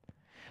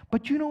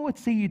 But you know what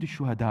Sayyid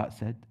al-Shuhada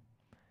said?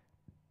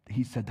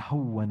 He said,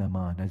 هَوَّنَ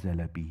مَا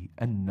نَزَلَ بِي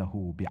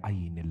أَنَّهُ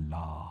بِعَيْنِ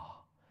اللَّهِ.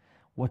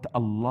 What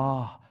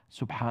Allah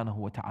subhanahu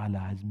wa ta'ala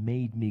has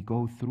made me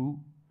go through,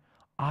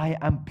 I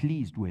am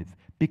pleased with,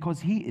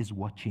 because He is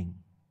watching.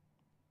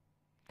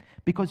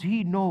 Because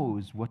He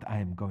knows what I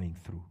am going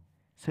through.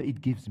 So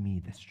it gives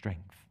me the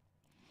strength.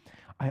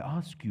 I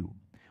ask you,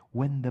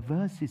 when the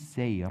verses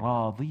say,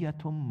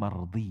 رَاضِيَةٌ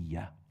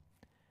مَرْضِيَّةٌ,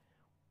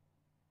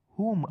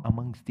 whom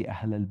amongst the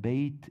Ahl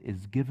al-Bayt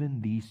is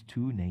given these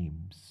two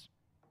names?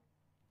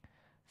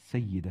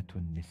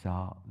 Sayyidatun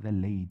Nisa, the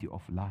Lady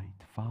of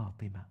Light,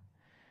 Fatima.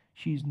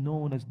 She is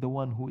known as the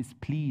one who is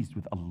pleased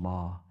with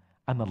Allah,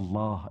 and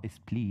Allah is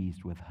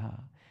pleased with her.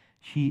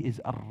 She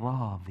is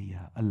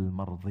Al-Radhiya,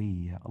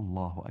 Al-Mardhiya,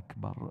 Allahu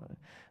Akbar.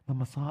 The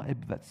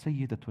masa'ib that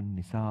Sayyidatun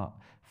Nisa,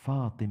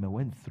 Fatima,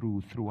 went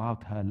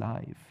throughout her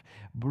life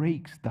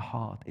breaks the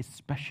heart,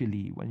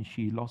 especially when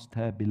she lost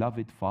her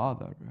beloved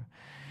father.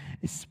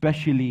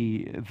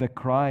 Especially the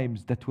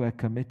crimes that were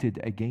committed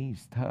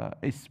against her,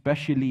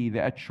 especially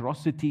the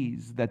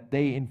atrocities that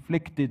they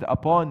inflicted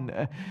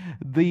upon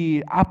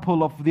the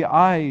apple of the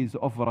eyes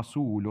of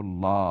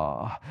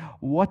Rasulullah.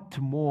 What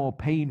more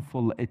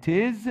painful it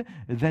is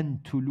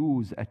than to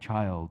lose a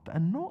child,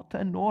 and not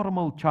a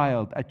normal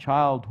child, a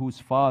child whose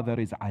father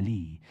is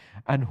Ali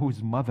and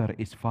whose mother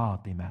is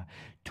Fatima.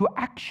 To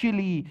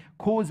actually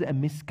cause a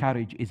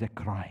miscarriage is a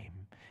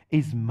crime,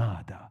 is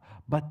murder.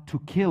 But to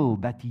kill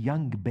that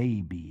young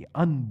baby,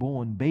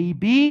 unborn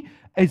baby,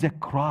 is a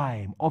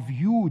crime of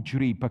huge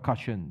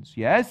repercussions.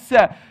 Yes,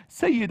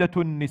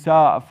 Sayyidatun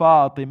Nisa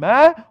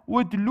Fatima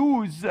would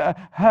lose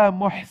her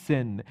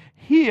Muhsin.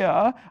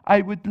 Here,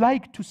 I would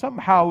like to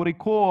somehow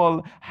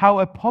recall how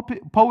a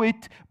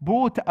poet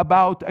brought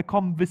about a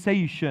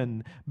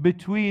conversation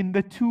between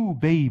the two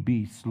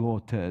babies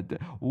slaughtered,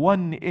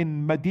 one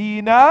in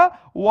Medina,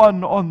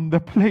 one on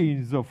the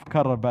plains of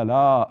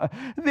Karbala.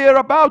 They're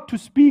about to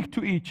speak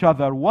to each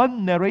other.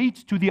 One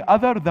narrates to the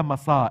other the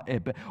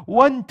masa'ib.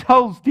 One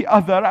tells the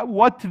other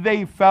what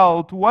they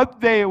felt,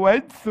 what they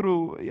went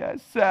through.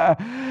 Yes,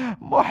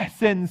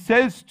 Muhsin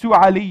says to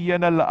Ali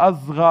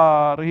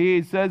al-Asghar,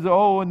 he says,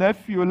 "Oh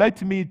nephew,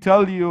 let me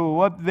tell you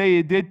what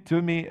they did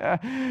to me.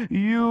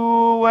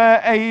 You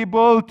were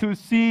able to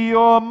see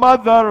your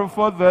mother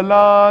for the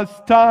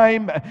last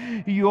time.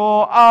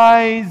 Your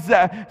eyes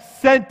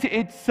set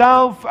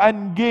itself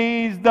and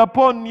gazed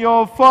upon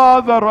your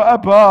father,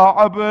 Aba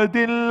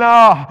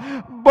Abdullah,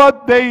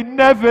 but they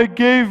never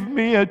gave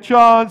me a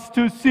chance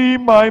to see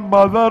my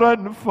mother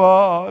and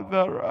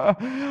father.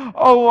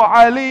 Oh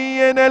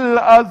Ali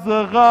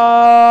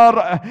al-Asghar,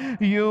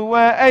 you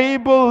were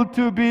able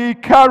to be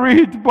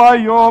carried by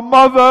your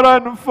mother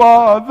and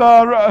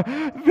father.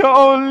 The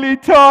only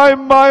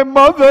time my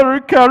mother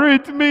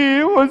carried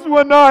me was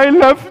when I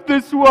left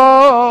this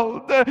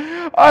world.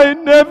 I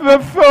never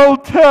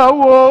felt her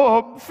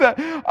warmth.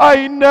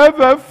 I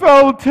never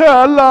felt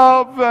her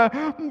love,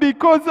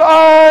 because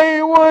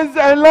I was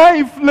a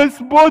lifeless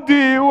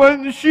body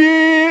when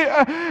she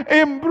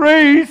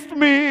embraced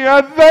me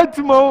at that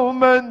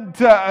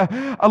moment."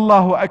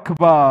 Allahu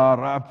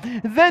Akbar.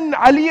 Then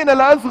Ali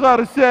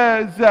al-Asghar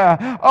says,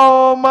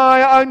 "Oh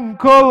my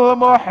uncle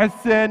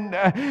Muhsin,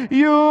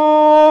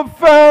 you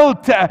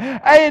felt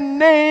a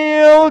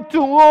nail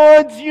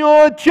towards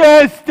your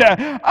chest.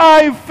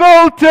 I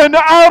felt an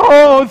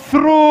arrow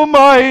through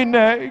my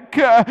neck.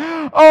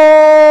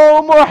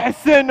 Oh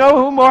Muhsin,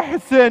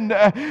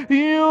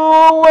 you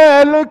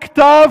were looked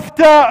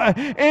after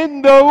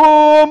in the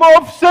womb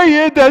of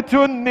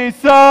Sayyidatun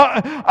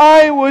Nisa.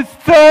 I was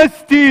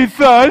thirsty.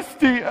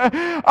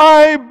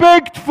 I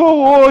begged for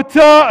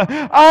water.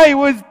 I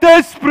was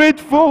desperate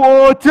for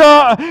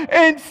water.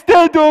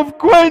 Instead of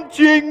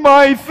quenching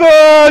my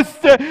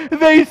thirst,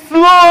 they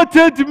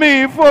slaughtered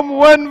me from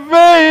one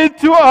veil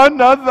to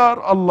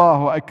another."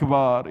 Allahu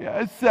Akbar.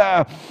 Yes.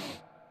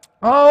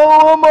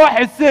 Oh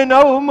Muhsin,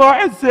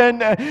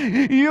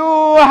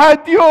 you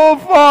had your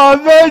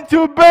father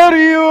to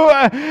bury you.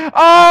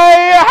 I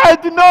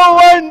had no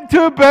one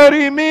to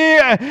bury me.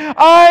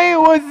 I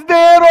was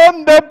there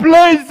on the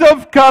place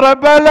of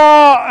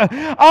Karbala.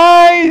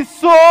 I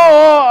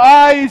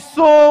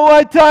saw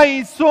what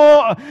I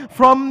saw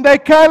from the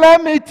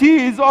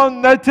calamities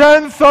on the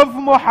 10th of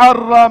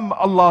Muharram.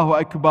 Allahu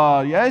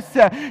Akbar. Yes,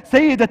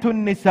 Sayyidatun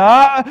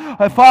Nisa,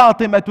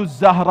 Fatimatu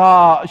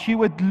Zahra, she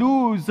would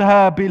lose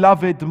her beloved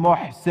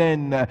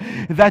Muhsin.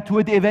 That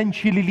would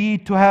eventually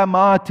lead to her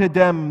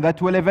martyrdom. That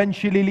will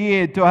eventually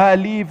lead to her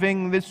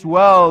leaving this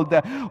world.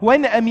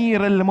 When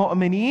Amir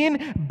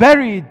al-Mu'mineen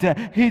buried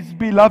his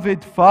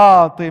beloved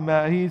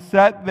Fatima, he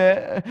sat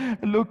there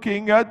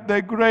looking at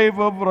the grave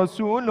of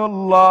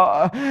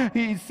Rasulullah.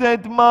 He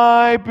said,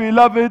 "My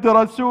beloved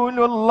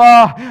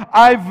Rasulullah,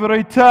 I've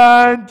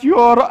returned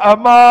your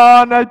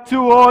amana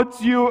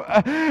towards you.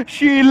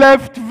 She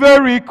left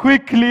very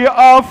quickly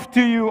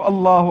after you."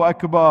 Allahu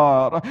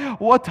Akbar.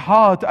 What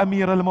heart,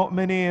 Amir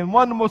al-Mu'mineen.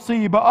 One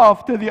musibah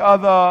after the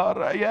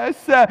other. Yes.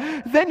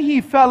 Then he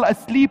fell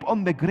asleep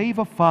on the grave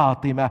of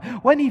Fatima.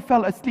 When he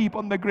fell asleep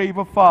on the grave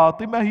of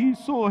Fatima, he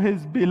saw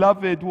his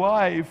beloved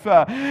wife.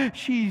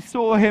 She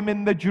saw him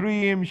in the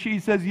dream. She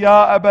says,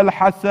 "Ya Abul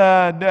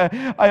Hassan,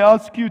 I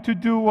ask you to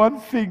do one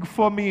thing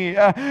for me."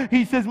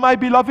 He says, "My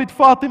beloved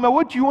Fatima,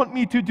 what do you want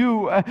me to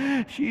do?"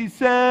 She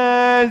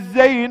says,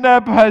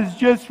 "Zainab has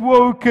just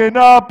woken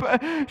up.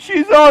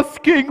 She's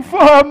asking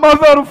for her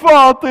mother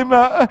Fatima.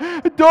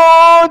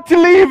 Don't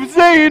leave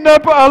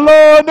Zainab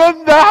alone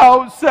in the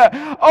house.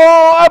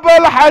 Oh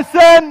Abul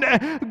Hassan,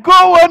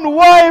 go and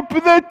wipe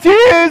the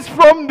tears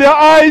from the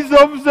eyes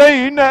of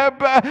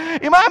Zainab."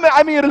 Imam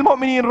Amir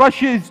al-Mu'mineen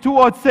rushes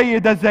towards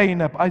Sayyidah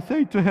Zainab. I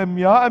say to him,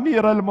 "Ya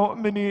Amir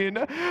al-Mu'mineen,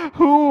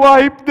 who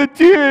wiped the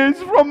tears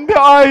from the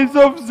eyes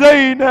of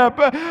Zainab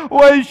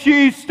when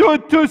she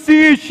stood to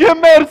see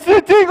Shimmer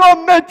sitting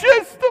on the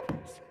chest?"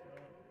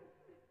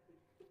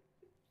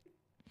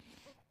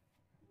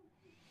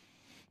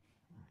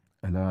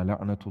 ألا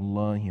لعنة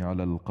الله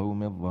على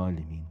القوم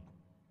الظالمين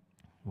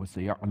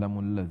وسيعلم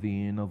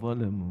الذين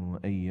ظلموا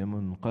أي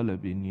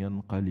منقلب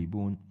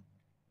ينقلبون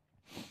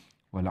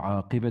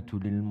والعاقبة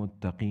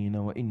للمتقين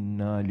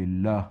وإنا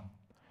لله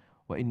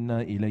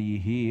وإنا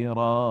إليه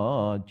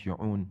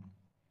راجعون.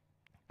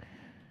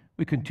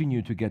 We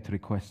continue to get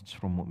requests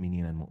from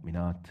mu'mineen and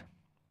mu'minat.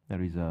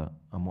 There is a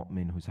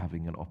mu'min who's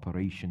having an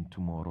operation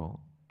tomorrow,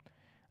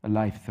 a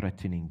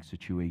life-threatening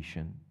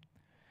situation.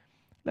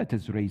 Let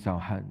us raise our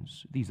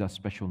hands. These are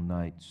special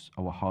nights.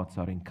 Our hearts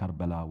are in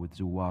Karbala with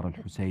Zuwar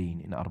Al-Hussain,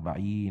 in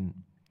Arbaeen,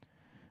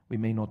 We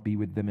may not be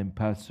with them in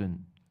person,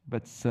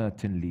 but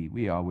certainly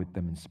we are with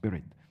them in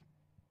spirit.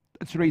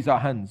 Let's raise our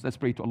hands. Let's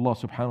pray to Allah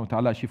subhanahu wa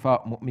ta'ala, shifa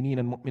mu'mineen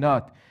and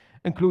mu'minat,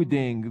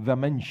 including the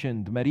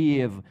mentioned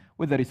marid,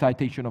 with the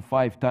recitation of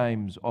 5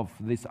 times of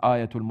this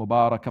ayatul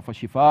mubarakah for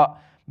shifa.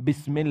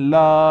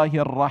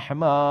 Bismillahir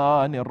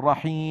Rahmanir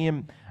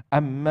Rahim.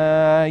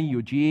 أما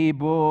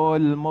يجيب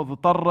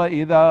المضطر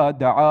إذا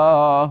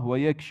دعاه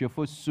ويكشف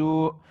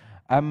السوء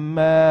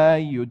أما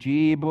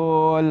يجيب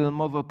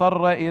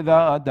المضطر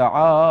إذا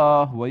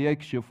دعاه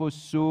ويكشف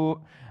السوء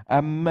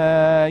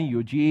أما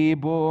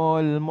يجيب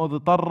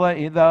المضطر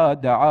إذا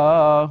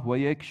دعاه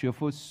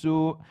ويكشف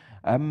السوء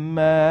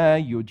أما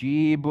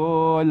يجيب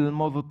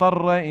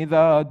المضطر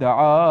إذا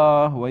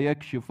دعاه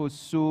ويكشف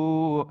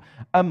السوء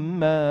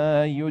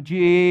أما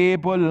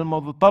يجيب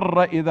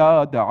المضطر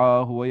إذا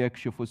دعاه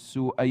ويكشف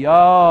السوء.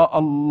 يا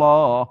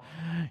الله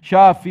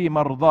شافي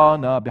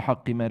مرضانا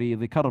بحق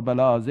مريض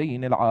كربلاء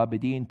زين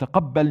العابدين،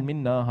 تقبل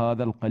منا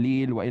هذا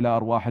القليل، وإلى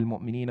أرواح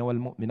المؤمنين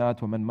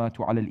والمؤمنات ومن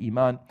ماتوا على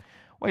الإيمان،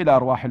 وإلى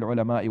أرواح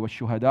العلماء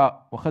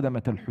والشهداء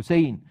وخدمة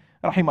الحسين.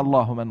 رحم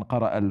الله من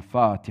قرأ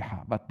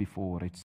الفاتحة. But before it's